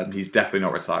 he's definitely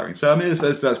not retiring. So I mean,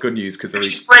 that's good news because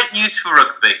it's great news for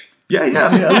rugby. Yeah.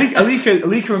 I mean,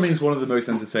 Alika remains one of the most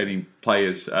entertaining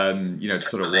players, to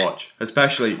sort of watch,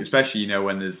 especially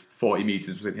when there's 40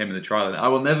 metres between him and the try line. I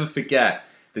will never forget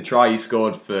the try he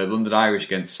scored for London Irish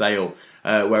against Sale,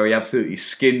 where he absolutely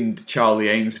skinned Charlie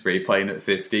Amesbury playing at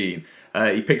 15.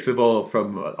 He picks the ball up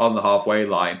from on the halfway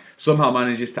line, somehow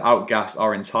manages to outgas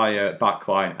our entire back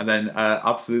line, and then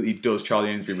absolutely does Charlie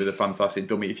Amesbury with a fantastic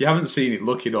dummy. If you haven't seen it,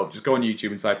 look it up. Just go on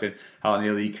YouTube and type in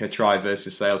Halani Alika try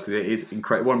versus Sale, because it is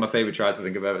incredible. One of my favourite tries I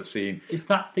think I've ever seen. Is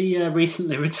that the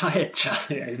recently retired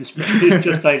Charlie Amesbury who's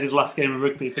just played his last game of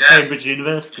rugby for Cambridge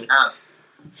University? Yes.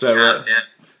 So,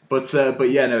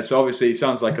 But yeah, no. So obviously, it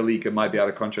sounds like Alika might be out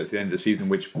of contract at the end of the season,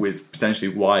 which was potentially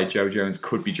why Joe Jones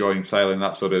could be joining Sale in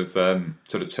that sort of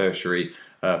tertiary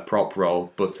prop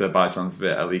role. But by the sounds of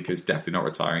it, Alika is definitely not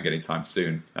retiring anytime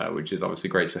soon, which is obviously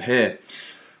great to hear.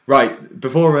 Right,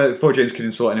 before James can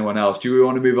insult anyone else, do we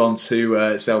want to move on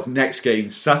to Sale's next game,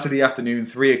 Saturday afternoon,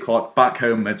 3:00, back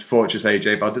home at Fortress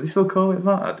AJ Bell? Do they still call it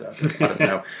that? I don't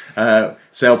know.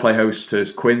 Sale play host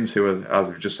to Quins, who are, as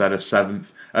we've just said, are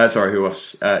seventh.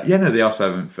 They are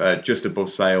seventh, just above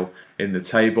Sale in the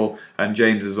table. And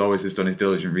James, as always, has done his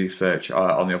diligent research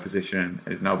on the opposition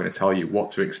and is now going to tell you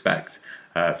what to expect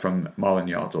from Marlon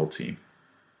Yard's old team.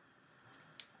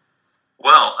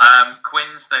 Well,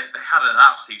 Quins, they had an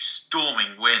absolute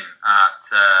storming win at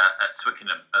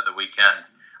Twickenham at the weekend.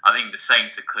 I think the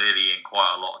Saints are clearly in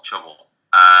quite a lot of trouble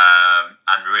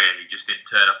and really just didn't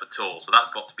turn up at all. So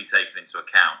that's got to be taken into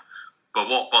account. But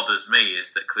what bothers me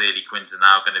is that clearly Quins are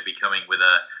now going to be coming with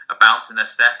a bounce in their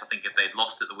step. I think if they'd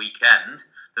lost at the weekend,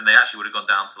 then they actually would have gone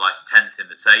down to like 10th in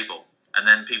the table. And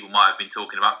then people might have been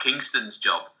talking about Kingston's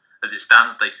job. As it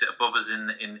stands, they sit above us in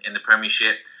the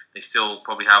Premiership. They still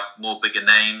probably have more bigger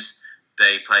names.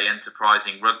 They play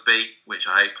enterprising rugby, which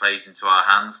I hope plays into our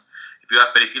hands.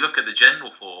 But if you look at the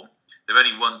general form, they've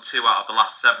only won 2 out of the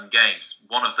last 7 games.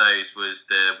 One of those was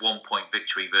the 1-point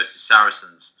victory versus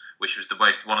Saracens, which was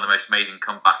one of the most amazing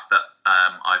comebacks that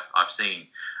I've seen.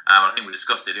 I think we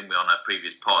discussed it, didn't we, on a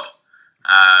previous pod?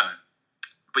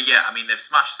 But yeah, I mean, they've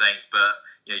smashed Saints, but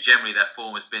generally their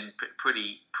form has been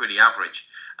pretty average.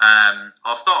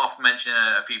 I'll start off mentioning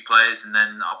a few players, and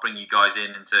then I'll bring you guys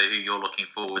into who you're looking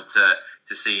forward to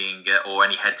seeing, or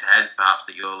any head-to-heads perhaps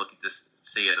that you're looking to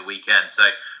see at the weekend.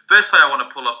 So, first player I want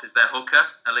to pull up is their hooker,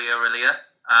 Elia.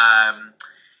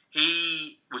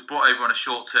 He was brought over on a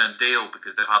short-term deal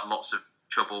because they've had lots of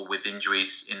trouble with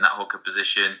injuries in that hooker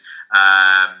position.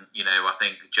 I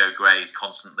think Joe Gray is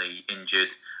constantly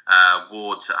injured.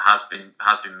 Ward has been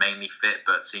mainly fit,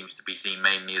 but seems to be seen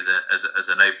mainly as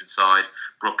an open side.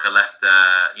 Brooker left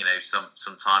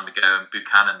some time ago, and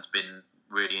Buchanan's been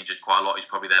really injured quite a lot. He's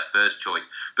probably their first choice.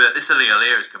 But this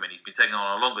Elia has come in. He's been taken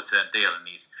on a longer term deal, and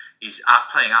he's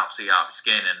playing absolutely out of his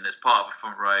skin. And as part of a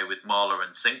front row with Marler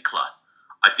and Sinclair,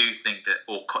 I do think that,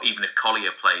 or even if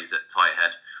Collier plays at tight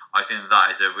head, I think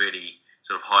that is a really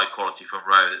sort of high quality front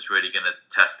row that's really going to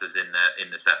test us in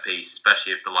the set piece,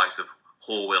 especially if the likes of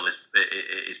Horwill is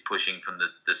pushing from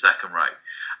the second row.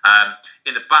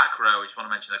 In the back row, I just want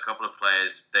to mention a couple of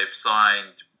players. They've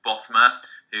signed Bothma,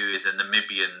 who is a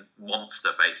Namibian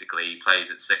monster. Basically, he plays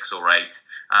at 6 or 8, and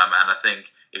I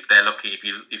think if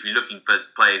you're looking for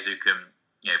players who can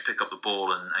pick up the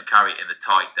ball and carry it in the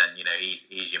tight, then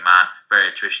he's your man. Very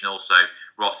attritional, so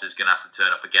Ross is going to have to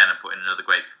turn up again and put in another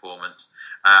great performance.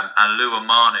 And Lua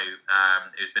Manu,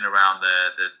 who's been around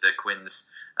the Quins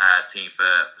team for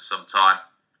some time,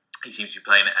 he seems to be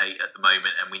playing at 8 at the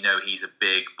moment, and we know he's a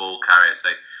big ball carrier.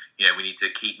 So we need to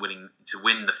keep winning. To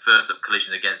win the first up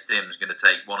collision against him is going to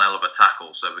take one hell of a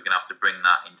tackle. So we're going to have to bring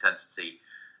that intensity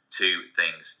to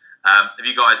things. Have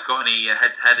you guys got any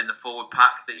head-to-head in the forward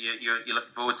pack that you're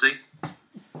looking forward to?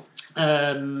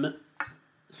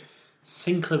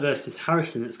 Sinclair versus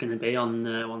Harrison, it's going to be on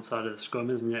one side of the scrum,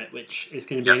 isn't it? Which is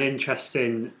going to be an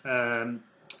interesting...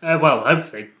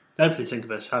 hopefully Sinclair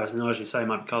versus Harrison, or as you say,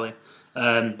 Mike Collier.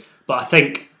 But I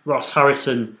think Ross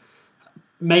Harrison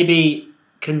maybe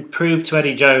can prove to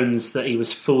Eddie Jones that he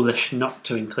was foolish not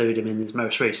to include him in his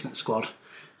most recent squad.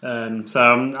 I think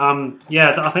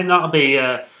that'll be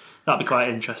quite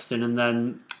interesting. And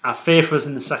then our fifth was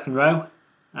in the second row.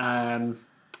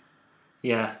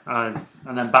 Yeah, and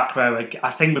then back row.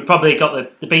 I think we've probably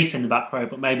got the beef in the back row,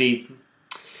 but maybe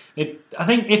I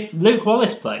think if Luke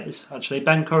Wallace plays, actually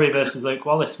Ben Curry versus Luke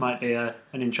Wallace might be an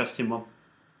interesting one.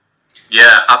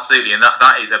 Yeah, absolutely, and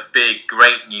that is a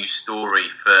great news story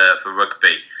for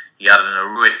rugby. He had an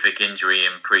horrific injury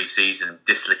in pre-season,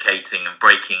 dislocating and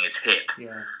breaking his hip,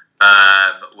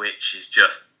 which is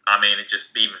just, it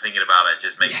just even thinking about it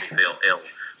just makes me feel ill.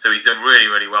 So he's done really,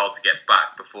 really well to get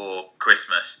back before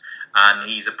Christmas, and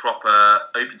he's a proper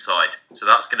open side. So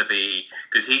that's going to be,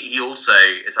 because he also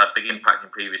has had big impact in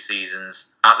previous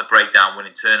seasons at the breakdown,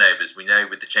 winning turnovers. We know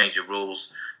with the change of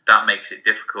rules, that makes it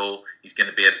difficult. He's going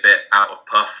to be a bit out of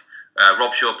puff.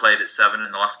 Rob Shaw played at 7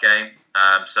 in the last game,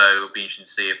 so it'll be interesting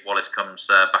to see if Wallace comes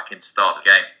back in to start the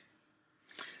game.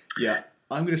 Yeah,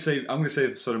 I'm going to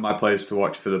say sort of my players to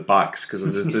watch for the backs, because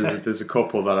there's a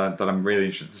couple that I'm really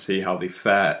interested to see how they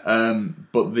fare.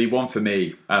 But the one for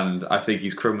me, and I think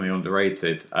he's criminally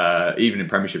underrated, even in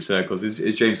Premiership circles,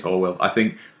 is James Horwill. I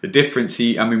think the difference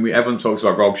everyone talks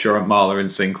about Rob Shaw and Marler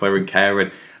and Sinclair and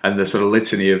Kerr and the sort of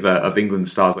litany of England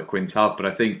stars that Quins have, but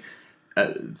I think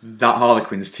that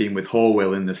Harlequins team with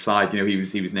Horwill in the side, he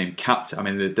was named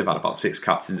captain. They've had about 6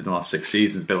 captains in the last 6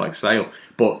 seasons, a bit like Sale.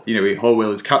 But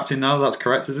Horwill is captain now. That's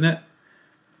correct, isn't it?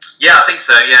 Yeah, I think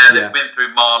so. Yeah, they've been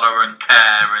through Marler and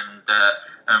Kerr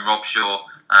and Rob Shaw,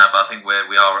 but I think we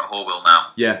are at Horwill now.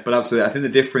 Yeah, but absolutely, I think the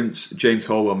difference James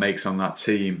Horwill makes on that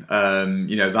team,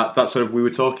 that sort of, we were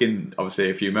talking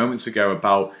obviously a few moments ago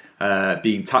about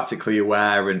being tactically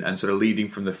aware and sort of leading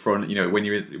from the front. When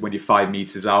you're 5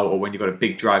 meters out, or when you've got a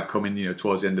big drive coming,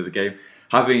 towards the end of the game,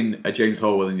 having a James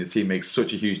Horwill in your team makes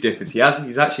such a huge difference.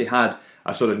 He's actually had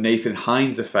a sort of Nathan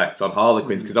Hines effect on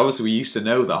Harlequins, because obviously we used to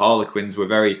know that Harlequins were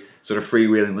very sort of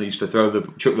freewheeling. They used to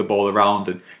chuck the ball around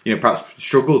and perhaps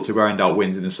struggle to grind out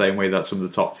wins in the same way that some of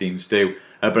the top teams do.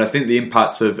 But I think the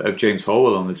impact of James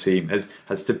Horwill on the team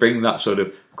has to bring that sort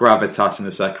of gravitas in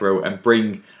the second row and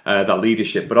bring that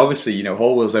leadership. But obviously,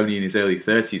 Horwill's only in his early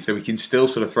 30s, so he can still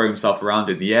sort of throw himself around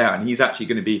in the air, and he's actually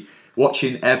going to be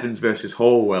watching Evans versus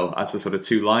Horwill as the sort of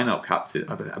 2 line-out captain.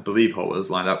 I believe Horwill's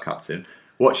line-out captain.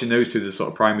 Watching those 2, the sort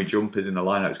of primary jumpers in the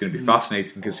line-out, is going to be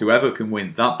fascinating, because whoever can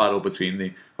win that battle between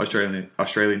the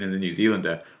Australian and the New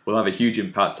Zealander will have a huge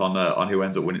impact on who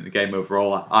ends up winning the game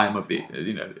overall.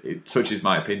 Such is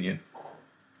my opinion.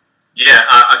 Yeah,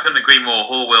 I couldn't agree more.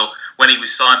 Horwill, when he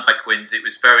was signed by Quins, it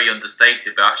was very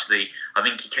understated, but actually I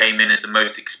think he came in as the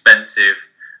most expensive,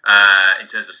 in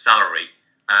terms of salary,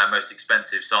 most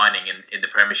expensive signing in the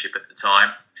Premiership at the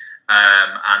time.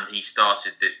 And he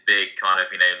started this big kind of,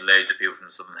 loads of people from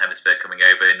the Southern Hemisphere coming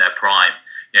over in their prime.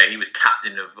 He was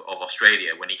captain of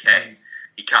Australia when he came.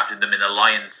 He captained them in the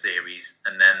Lions series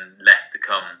and then left to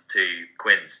come to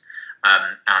Quins,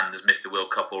 and has missed the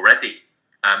World Cup already.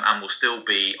 And will still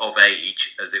be of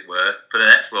age, as it were, for the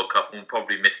next World Cup, and will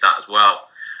probably miss that as well.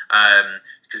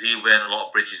 Because he burned a lot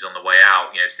of bridges on the way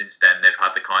out. Since then they've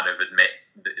had to kind of admit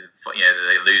that, that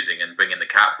they're losing and bring in the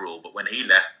cap rule. But when he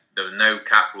left, there was no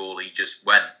cap rule. He just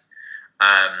went.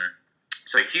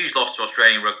 So a huge loss to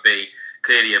Australian rugby.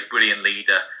 Clearly a brilliant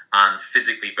leader and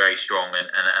physically very strong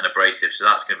and abrasive. So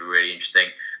that's going to be really interesting.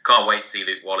 Can't wait to see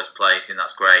Luke Wallace play. I think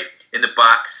that's great. In the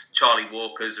backs, Charlie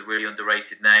Walker's a really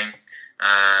underrated name.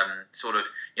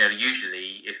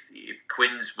 Usually if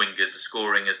Quins wingers are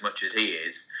scoring as much as he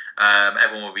is,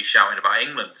 everyone will be shouting about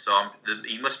England. So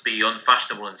he must be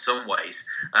unfashionable in some ways,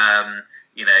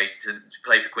 to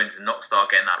play for Quins and not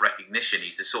start getting that recognition.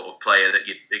 He's the sort of player that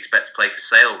you'd expect to play for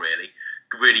Sale, really.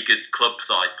 Really good club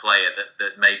side player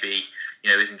that maybe,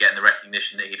 isn't getting the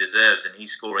recognition that he deserves. And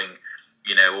he's scoring,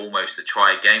 almost a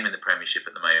try a game in the Premiership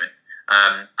at the moment.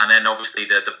 And then obviously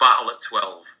the battle at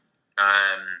 12.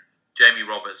 Jamie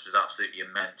Roberts was absolutely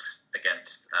immense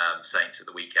against Saints at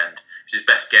the weekend. It was his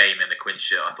best game in the Quins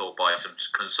shirt, I thought, by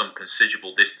some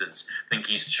considerable distance. I think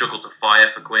he's struggled to fire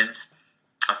for Quins.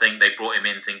 I think they brought him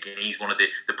in thinking he's one of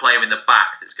the player in the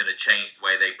backs that's going to change the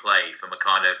way they play, from a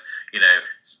kind of,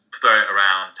 throw it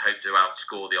around, hope to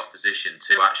outscore the opposition,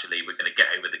 to actually we're going to get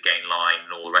over the gain line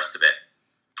and all the rest of it.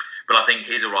 But I think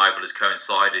his arrival has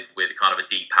coincided with kind of a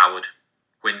depowered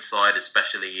Quins side,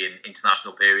 especially in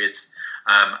international periods,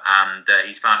 and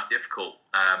he's found it difficult.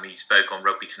 He spoke on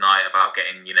Rugby Tonight about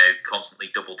getting,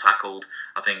 constantly double tackled.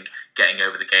 I think getting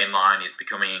over the gain line is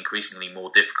becoming increasingly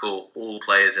more difficult. All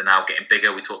players are now getting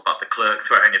bigger. We talked about de Klerk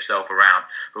throwing himself around,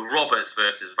 but Roberts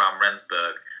versus Van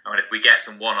Rensburg. if we get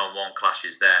some one-on-one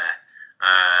clashes there,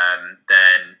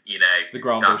 then the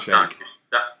ground will shake.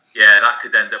 That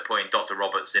could end up putting Dr.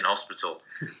 Roberts in hospital.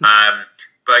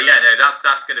 But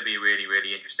that's going to be really,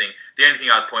 really interesting. The only thing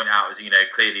I'd point out is,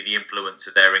 clearly the influence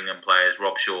of their England players,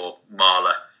 Rob Shaw,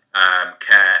 Marler,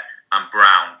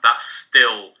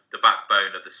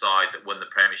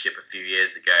 Premiership a few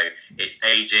years ago. It's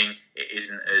ageing. It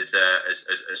isn't as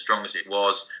strong as it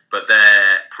was, but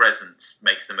their presence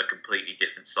makes them a completely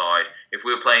different side. If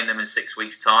we were playing them in 6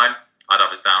 weeks' time, I'd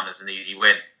have us down as an easy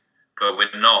win, but we're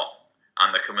not,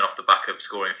 and they're coming off the back of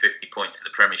scoring 50 points in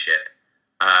the Premiership.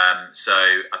 So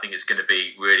I think it's going to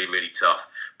be really, really tough.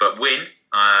 But win, and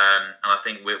I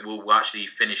think we'll actually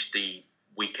finish the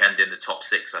weekend in the top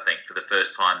 6, I think, for the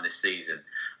first time this season.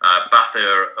 Bath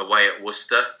are away at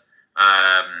Worcester,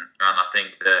 and I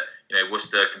think that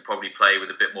Worcester can probably play with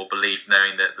a bit more belief,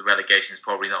 knowing that the relegation is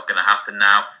probably not going to happen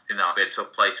now. I think that'll be a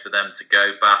tough place for them to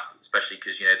go, Bath, especially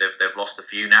because they've lost a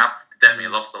few now. They've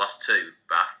definitely lost the last 2,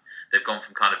 Bath. They've gone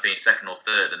from kind of being second or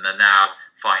third, and they're now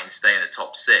fighting to stay in the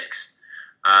top 6.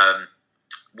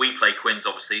 We play Quins,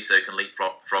 obviously, so we can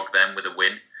leapfrog them with a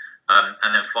win.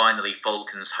 And then finally,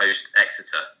 Falcons host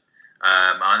Exeter.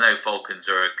 I know Falcons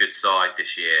are a good side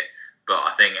this year, but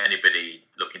I think anybody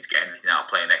looking to get anything out of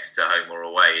playing Exeter home or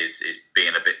away is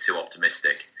being a bit too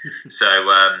optimistic. So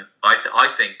I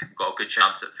think we've got a good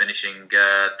chance at finishing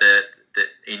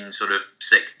in sort of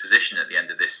 6th position at the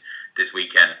end of this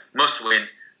weekend. Must win,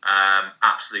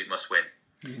 absolute must win.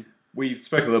 We've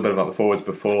spoken a little bit about the forwards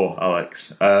before,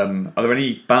 Alex. Are there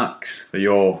any backs that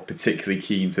you're particularly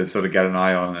keen to sort of get an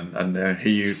eye on, and who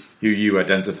you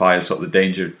identify as sort of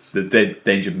the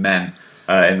danger men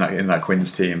in that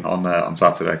Quins team on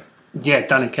Saturday? Yeah,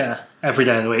 Danny Kerr every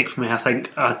day of the week for me. I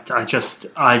think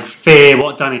I fear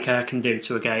what Danny Kerr can do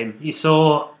to a game. You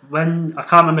saw when I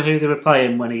can't remember who they were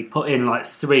playing when he put in like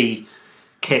 3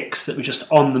 kicks that were just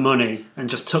on the money and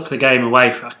just took the game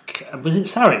away. Was it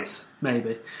Sarries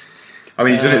maybe? I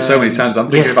mean, he's done it so many times. I'm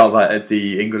thinking about that at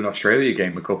the England-Australia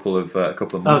game a couple of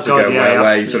months ago,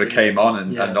 where he sort of came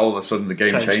on and all of a sudden the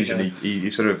game changed, and he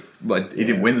sort of he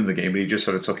didn't win them the game, but he just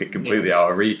sort of took it completely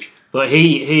out of reach. But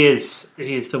he is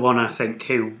the one, I think,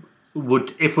 who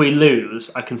would, if we lose,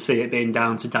 I can see it being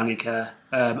down to Danny Kerr.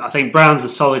 I think Brown's a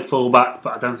solid fullback,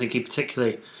 but I don't think he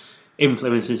particularly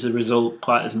influences the result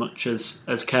quite as much as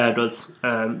Kerr does.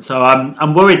 So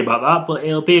I'm worried about that, but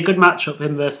it'll be a good matchup,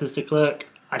 him versus de Klerk.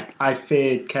 I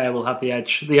fear Kerr will have the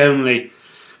edge. The only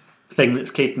thing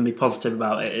that's keeping me positive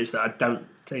about it is that I don't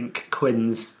think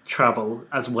Quins travel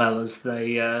as well as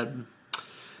other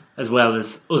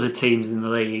teams in the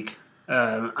league,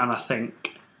 and I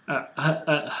think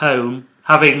at home,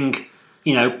 having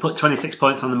put 26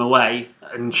 points on them away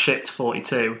and shipped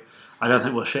 42, I don't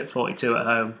think we'll ship 42 at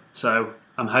home. So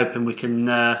I'm hoping we can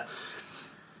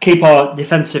keep our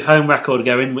defensive home record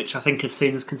going, which I think has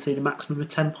seen us concede a maximum of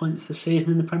 10 points this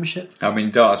season in the Premiership. I mean,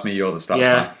 don't ask me, you're the stats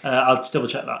man. I'll double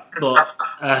check that. But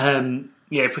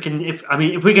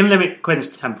if we can limit Quins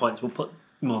to 10 points, we'll put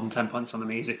more than 10 points on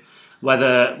them easy.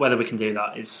 Whether we can do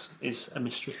that is a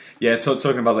mystery.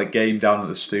 Talking about that game down at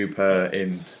the Stoop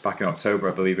back in October,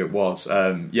 I believe it was.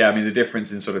 The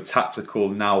difference in sort of tactical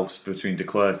nous between de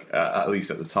Klerk, at least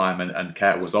at the time, and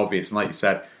Kerr was obvious. And like you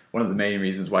said, one of the main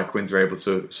reasons why Quins were able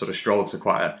to sort of stroll to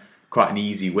quite an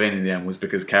easy win in the end was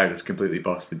because Kerr just completely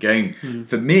bossed the game.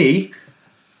 For me,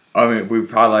 I mean, we've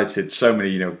highlighted so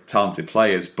many talented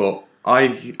players, but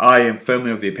I am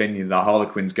firmly of the opinion that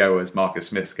Harlequins go as Marcus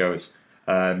Smith goes.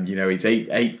 He's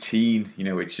 18,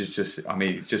 which is just, I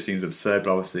mean, it just seems absurd.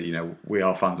 But obviously, we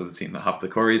are fans of the team that have the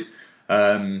Curries.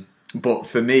 But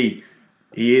for me,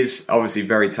 he is obviously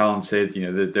very talented.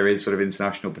 There is sort of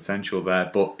international potential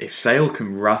there. But if Sale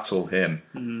can rattle him,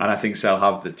 and I think Sale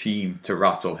have the team to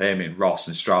rattle him in Ross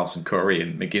and Strauss and Curry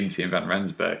and McGinty and Van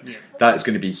Rensburg, that is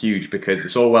going to be huge, because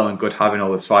it's all well and good having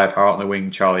all this firepower out on the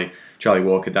wing, Charlie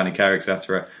Walker, Danny Kerr,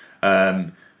 etc.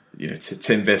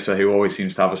 Tim Visser, who always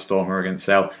seems to have a stormer against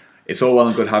Sale. It's all well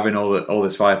and good having all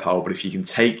this firepower, but if you can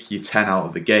take your 10 out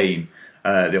of the game,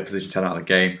 the opposition 10 out of the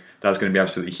game, that's going to be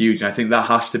absolutely huge. And I think that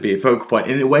has to be a focal point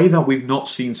in a way that we've not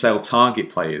seen Sale target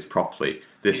players properly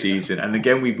this season. And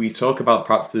again, we talk about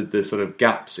perhaps the sort of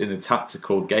gaps in the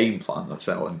tactical game plan that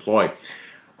Sale employ.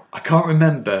 I can't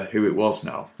remember who it was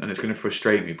now, and it's going to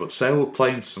frustrate me, but Sale were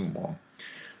playing someone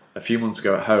a few months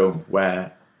ago at home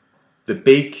where the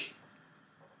big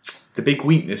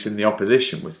weakness in the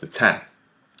opposition was the 10.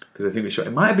 Because I think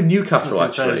it might have been Newcastle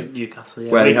actually. Newcastle,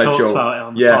 where we talked about it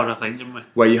on the pod, I think, didn't we?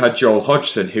 Where you had Joel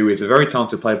Hodgson, who is a very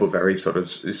talented player, but very sort of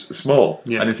small,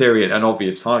 and in theory an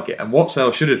obvious target. And what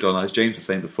Sale should have done, as James was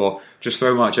saying before, just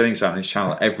throw Mark Jennings out on his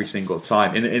channel every single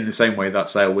time, in the same way that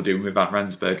Sale would do with Van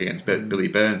Rensburg against Billy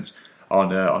Burns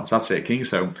on Saturday at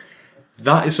Kingsholm.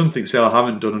 That is something Sale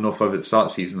haven't done enough of at the start of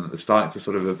the season, that they're starting to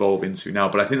sort of evolve into now.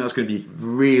 But I think that's going to be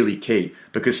really key,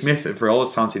 because Smith, for all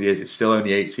as talented he is still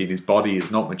only 18. His body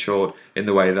is not matured in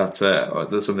the way that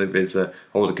some of his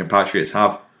older compatriots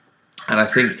have. And I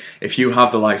think if you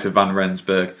have the likes of Van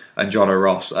Rensburg and John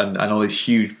O'Ross and all these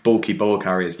huge, bulky ball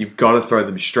carriers, you've got to throw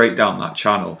them straight down that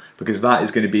channel because that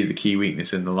is going to be the key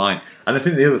weakness in the line. And I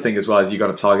think the other thing as well is you've got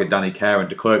to target Danny Kerr, and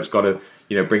de Klerk's got to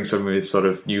bring some of his sort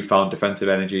of newfound defensive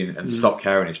energy and stop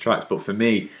Kerr in his tracks. But for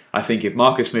me, I think if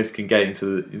Marcus Smith can get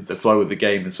into the flow of the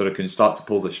game and sort of can start to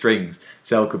pull the strings,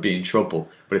 Sale could be in trouble.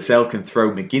 But if Sale can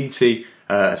throw McGinty,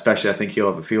 especially I think he'll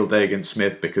have a field day against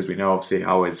Smith because we know obviously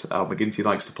how McGinty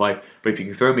likes to play. But if you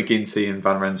can throw McGinty and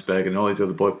Van Rensburg and all these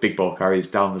other big ball carriers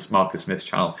down this Marcus Smith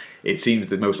channel, it seems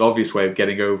the most obvious way of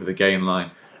getting over the gain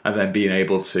line and then being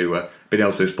able to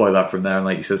exploit that from there. And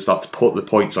like you said, start to put the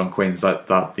points on Quins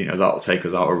that'll take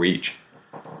us out of reach.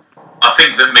 I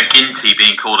think that McGinty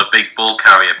being called a big ball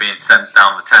carrier, being sent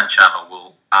down the 10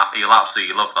 channel, you'll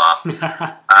absolutely love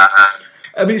that.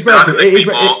 I mean, it's relative.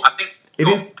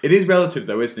 It is relative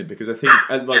though, isn't it? Because I think,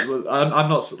 I'm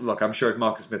not. Look, I'm sure if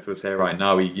Marcus Smith was here right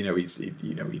now, he'd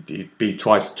be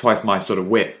twice my sort of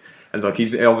width. And like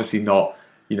he's obviously not,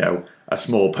 a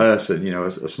small person,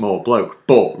 a small bloke,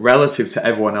 but relative to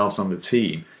everyone else on the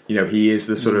team, he is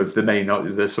the sort of the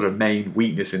main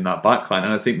weakness in that backline.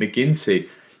 And I think McGinty,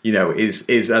 is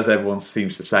as everyone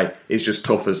seems to say, is just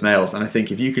tough as nails. And I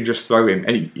think if you can just throw him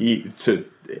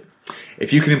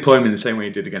if you can employ him in the same way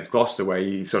he did against Gloucester, where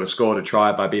he sort of scored a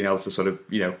try by being able to sort of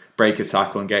break a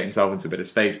tackle and get himself into a bit of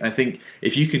space, and I think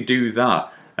if you can do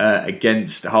that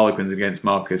against Harlequins, against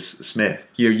Marcus Smith,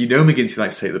 McGinty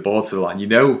likes to take the ball to the line.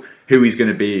 Who he's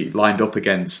going to be lined up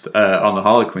against on the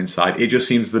Harlequins side. It just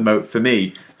seems for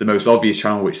me the most obvious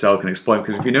channel which Sale can exploit,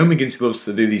 because if McGinty loves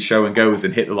to do these show and goes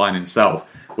and hit the line himself,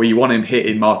 well, you want him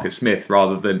hitting Marcus Smith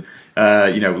rather than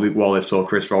Luke Wallace or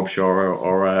Chris Robshaw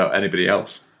or anybody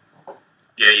else.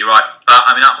 Yeah, you're right.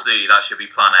 Absolutely, that should be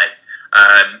plan A.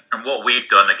 And what we've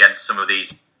done against some of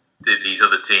these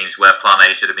other teams where plan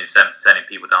A should have been sending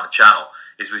people down the channel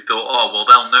is we thought,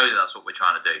 they'll know that's what we're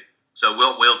trying to do. So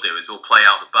what we'll do is we'll play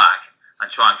out the back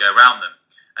and try and go around them.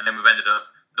 And then we've ended up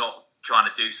not trying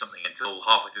to do something until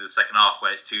halfway through the second half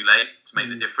where it's too late to make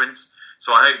the difference.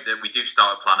 So I hope that we do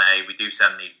start with plan A, we do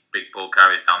send these big ball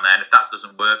carriers down there. And if that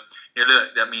doesn't work,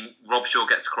 Robshaw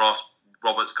gets across,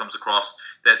 Roberts comes across.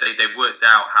 They've worked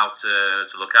out how to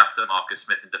look after Marcus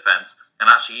Smith in defence, and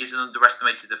actually he's an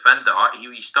underestimated defender.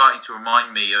 He's starting to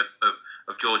remind me of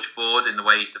George Ford in the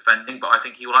way he's defending, but I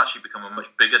think he will actually become a much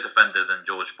bigger defender than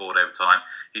George Ford over time.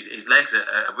 His legs are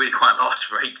really quite large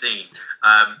for 18,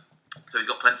 so he's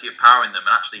got plenty of power in them,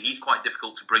 and actually he's quite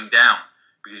difficult to bring down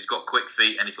because he's got quick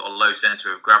feet and he's got a low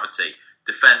centre of gravity.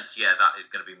 Defence, that is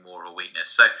going to be more of a weakness.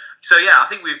 So I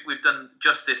think we've done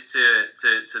justice to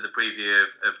the preview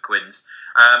of Quins.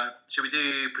 Should we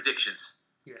do predictions?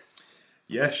 Yes.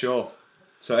 Yeah, sure.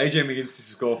 So AJ McGinty to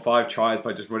score 5 tries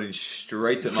by just running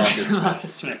straight at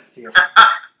Marcus Smith. Yeah. Okay,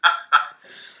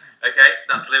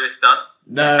 that's Lewis done.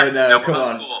 No, come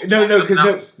on. No,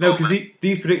 because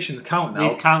these predictions count now.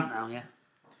 These count now, yeah.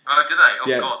 Oh, do they? Oh,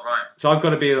 yeah. God, right. So I've got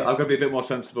to be a bit more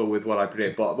sensible with what I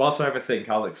predict. But whilst I have a think,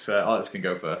 Alex can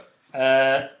go first.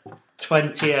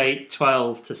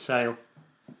 28-12 to Sale.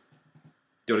 Do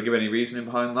you want to give any reasoning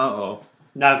behind that, or?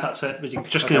 No, that's it. We're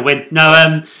just going to win.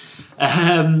 No,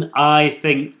 I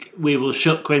think we will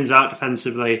shut Quins out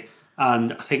defensively,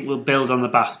 and I think we'll build on the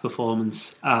Bath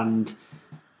performance. And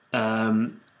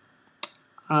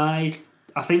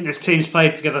I think this team's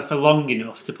played together for long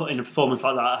enough to put in a performance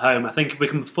like that at home. I think if we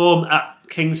can perform at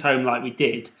Kingsholm like we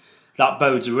did, that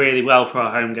bodes really well for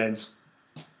our home games.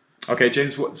 Okay,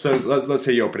 James. So let's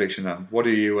hear your prediction then. What do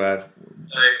you? So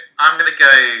I'm going to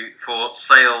go for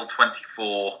Sale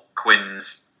 24,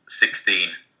 Quins 16.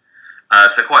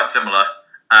 So quite similar.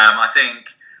 I think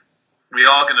we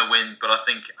are going to win, but I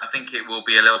think it will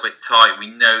be a little bit tight. We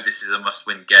know this is a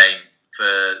must-win game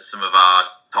for some of our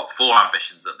top 4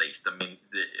 ambitions, at least. I mean,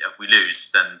 if we lose,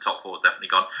 then top 4 is definitely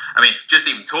gone. I mean, just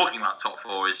even talking about top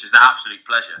 4 is just an absolute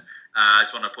pleasure. I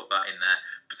just want to put that in there.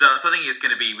 But so I think it's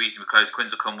going to be reasonably close.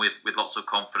 Quins will come with lots of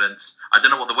confidence. I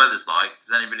don't know what the weather's like.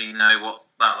 Does anybody know what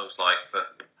that looks like?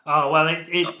 Oh, well,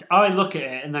 I look at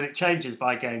it and then it changes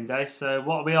by game day. So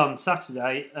what are we on?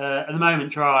 Saturday? At the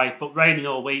moment, dry, but raining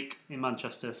all week in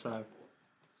Manchester. So.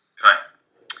 Okay.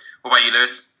 What about you,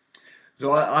 Lewis?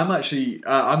 So I'm going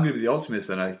to be the optimist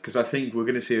then, because I think we're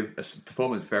going to see a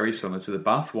performance very similar to the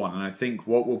Bath one, and I think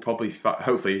what will probably,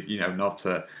 hopefully, not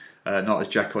as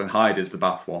Jekyll and Hyde as the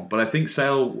Bath one, but I think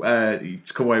Sale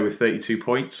come away with 32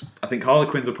 points. I think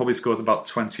Harlequins will probably score about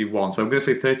 21, so I'm going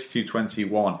to say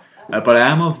 32-21. But I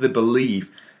am of the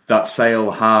belief that Sale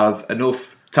have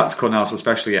enough tactical nous,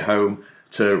 especially at home,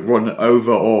 to run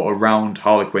over or around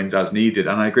Harlequins as needed.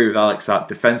 And I agree with Alex that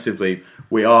defensively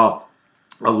we are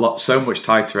so much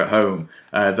tighter at home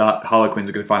that Harlequins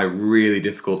are going to find it really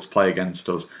difficult to play against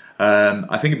us.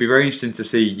 I think it'd be very interesting to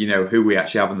see, who we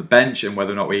actually have on the bench and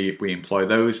whether or not we employ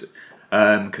those.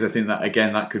 Because I think that,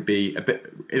 again, that could be a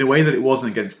bit, in a way that it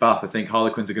wasn't against Bath. I think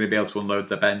Harlequins are going to be able to unload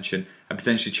their bench and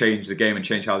potentially change the game and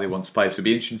change how they want to play. So it'd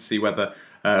be interesting to see whether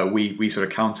we sort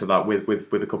of counter that with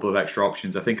a couple of extra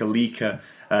options. I think Alika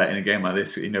in a game like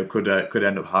this, could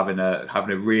end up having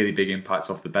a really big impact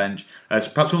off the bench. So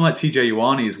perhaps someone like TJ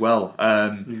Ioane as well,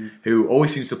 who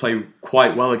always seems to play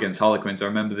quite well against Harlequins. I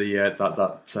remember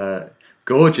that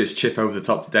gorgeous chip over the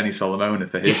top to Denny Solomona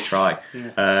for his try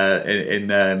away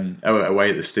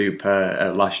at the Stoop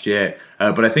last year.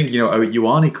 But I think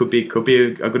Ioane could be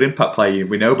a good impact player.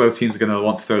 We know both teams are going to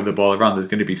want to throw the ball around. There's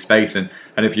going to be space, and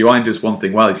if Ioane does one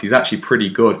thing well, is he's actually pretty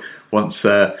good once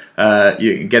getting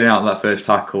out on that first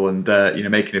tackle and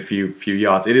making a few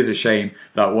yards. It is a shame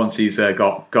that once he's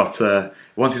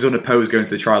once he's unopposed going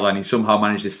to the try line, he somehow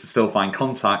manages to still find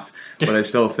contact. But I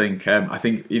still think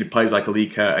players like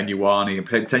Alika and Ioane and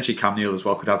potentially Cam Neal as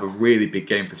well could have a really big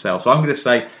game for Sale. So I'm going to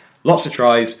say lots of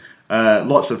tries,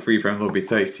 lots of free throw, and there'll be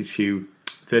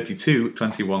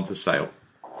 32-21 to Sale.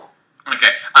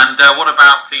 Okay, and what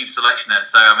about team selection then?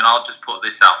 So I'll just put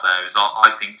this out there: is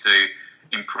I think to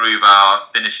improve our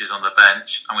finishes on the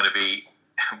bench, I'm going to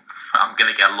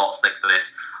get a lot of stick for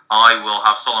this. I will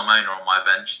have Solomona on my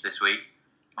bench this week.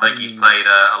 I think he's played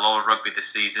a lot of rugby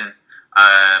this season.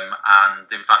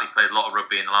 And in fact, he's played a lot of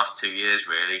rugby in the last 2 years,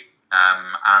 really.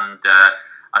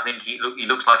 I think he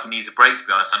looks like he needs a break, to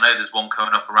be honest. I know there's one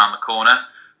coming up around the corner,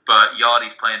 but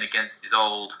Yardy's playing against his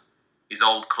old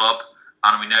club,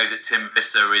 and we know that Tim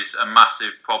Visser is a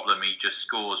massive problem. He just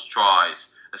scores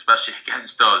tries, especially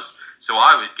against us. So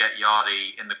I would get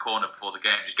Yardy in the corner before the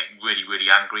game, just getting really,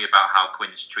 really angry about how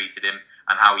Quinn's treated him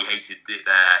and how he hated it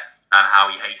there and how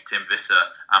he hates Tim Visser,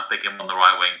 and pick him on the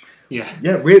right wing. Yeah,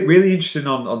 really interesting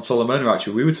on Solomona,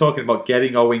 actually. We were talking about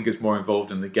getting our wingers more involved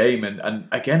in the game, and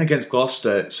again against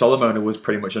Gloucester, Solomona was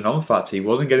pretty much a non-factor. He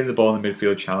wasn't getting the ball in the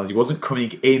midfield channels. He wasn't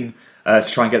coming in to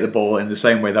try and get the ball in the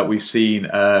same way that we've seen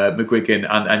McGuigan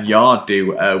and Yard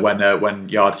do when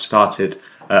Yard started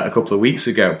a couple of weeks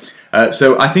ago.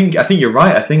 So I think you're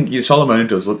right. I think Solomona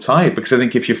does look tired, because I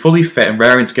think if you're fully fit and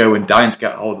raring to go and dying to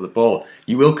get hold of the ball,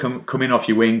 you will come in off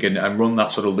your wing and run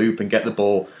that sort of loop and get the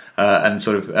ball and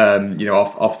sort of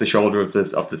off the shoulder of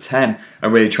the 10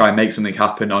 and really try and make something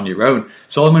happen on your own.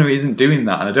 Solomona isn't doing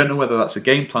that, and I don't know whether that's a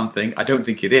game plan thing. I don't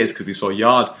think it is, because we saw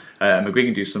Yard and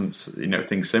McGuigan do some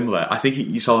things similar. I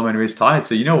think Solomona is tired.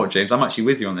 So you know what, James, I'm actually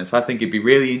with you on this. I think it'd be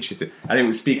really interesting, and it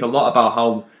would speak a lot about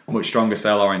how much stronger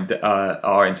Sale are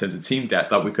in terms of team depth,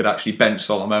 that we could actually bench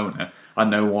Solomona and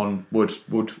no one would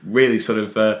really sort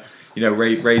of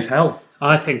raise hell.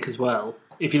 I think as well,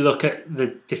 if you look at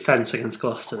the defence against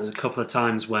Gloucester, there's a couple of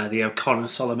times where the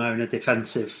O'Connor-Solomona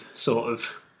defensive sort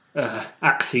of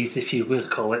axes, if you will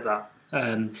call it that,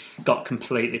 got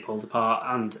completely pulled apart,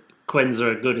 and Quins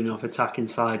are a good enough attacking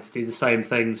side to do the same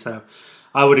thing. So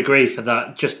I would agree for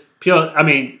that. Just pure,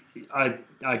 I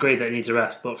agree that it needs a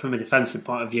rest, but from a defensive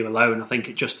point of view alone, I think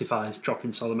it justifies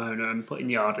dropping Solomona and putting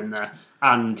Yard in there,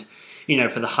 and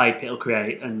for the hype it'll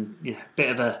create, and a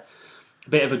bit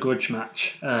of a grudge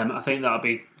match. I think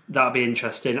that'll be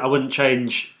interesting. I wouldn't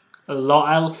change a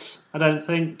lot else, I don't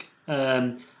think.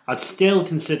 I'd still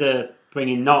consider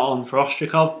bringing Not on for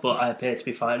Ostrikov, but I appear to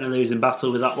be fighting a losing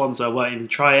battle with that one, so I won't even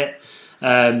try it.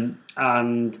 And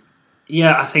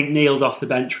yeah, I think Neil's off the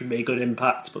bench would be a good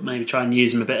impact, but maybe try and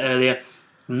use him a bit earlier.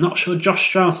 I'm not sure Josh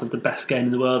Strauss had the best game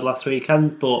in the world last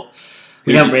weekend, but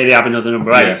we don't really have another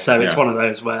number 8, so it's one of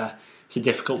those where it's a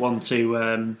difficult one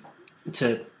to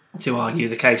argue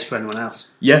the case for anyone else.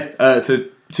 Yeah, so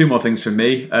 2 more things from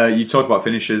me. You talk about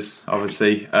finishers,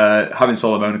 obviously. Having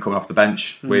Solomona coming off the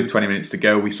bench with 20 minutes to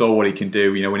go, we saw what he can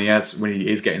do. When he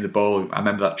is getting the ball, I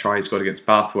remember that try he scored against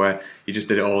Bath where he just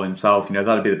did it all himself.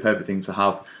 That'd be the perfect thing to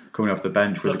have coming off the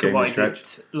bench with the game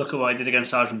stretch. Look at what he did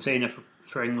against Argentina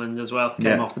for England as well.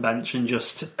 Came off the bench, and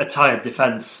just a tired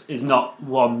defence is not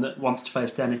one that wants to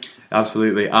face Denny.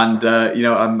 Absolutely, and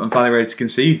I'm finally ready to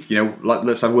concede.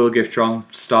 Let's have Will Giftron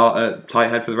start at tight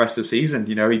head for the rest of the season.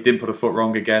 He didn't put a foot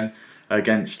wrong again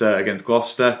against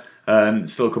Gloucester.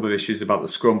 Still a couple of issues about the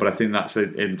scrum, but I think that's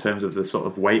in terms of the sort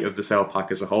of weight of the Sale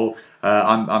pack as a whole.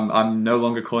 I'm no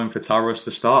longer calling for Taros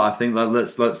to start. I think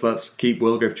let's keep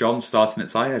Will Giftron starting at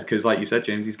tight head, because, like you said,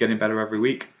 James, he's getting better every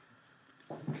week.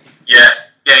 Yeah.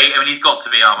 He's got to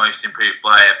be our most improved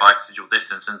player by considerable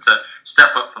distance, and to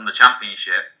step up from the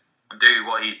Championship and do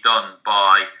what he's done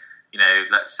by,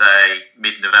 let's say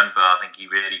mid-November. I think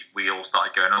we all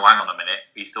started going, oh, hang on a minute,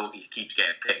 he keeps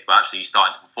getting picked, but actually he's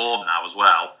starting to perform now as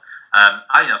well.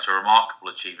 I think that's a remarkable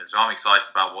achievement. So I'm excited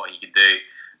about what he can do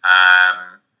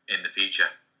in the future.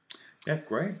 Yeah,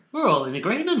 great. We're all in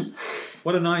agreement.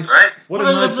 What a nice, Great. what What a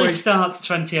a nice lovely way. start to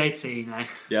 2018, eh?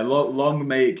 Yeah, long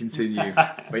may it continue.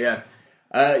 But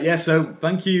yeah. So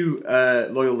thank you,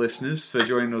 loyal listeners, for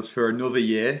joining us for another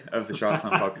year of the Shark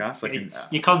Tank podcast.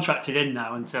 You're contracted in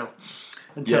now until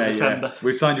December. Yeah.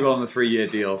 We've signed you all on a 3-year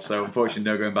deal, so unfortunately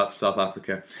no going back to South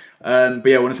Africa. But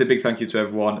yeah, I want to say a big thank you to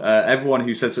everyone. Everyone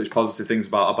who said such positive things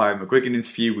about our Byron McGuigan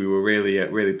interview. We were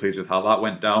really pleased with how that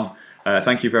went down.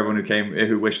 Thank you for everyone who came,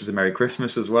 who wished us a Merry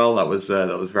Christmas as well. That was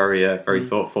very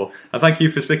thoughtful. And thank you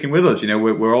for sticking with us. You know,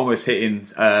 we're almost hitting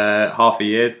half a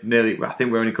year. Nearly, I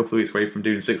think we're only a couple of weeks away from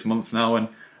doing 6 months now. And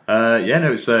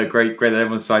it's great that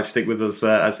everyone decided to stick with us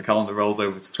as the calendar rolls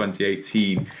over to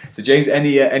 2018. So, James,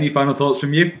 any final thoughts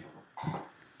from you?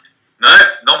 No,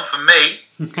 none from me.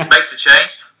 Makes a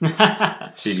change.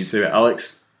 Beat you to it,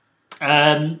 Alex.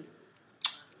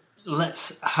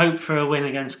 Let's hope for a win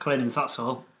against Quins. That's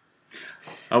all.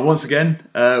 Once again,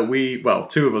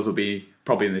 two of us will be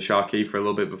probably in the Sharky for a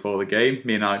little bit before the game.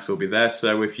 Me and Alex will be there.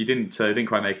 So if you didn't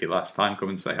quite make it last time, come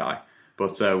and say hi.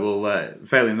 But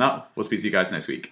failing that, we'll speak to you guys next week.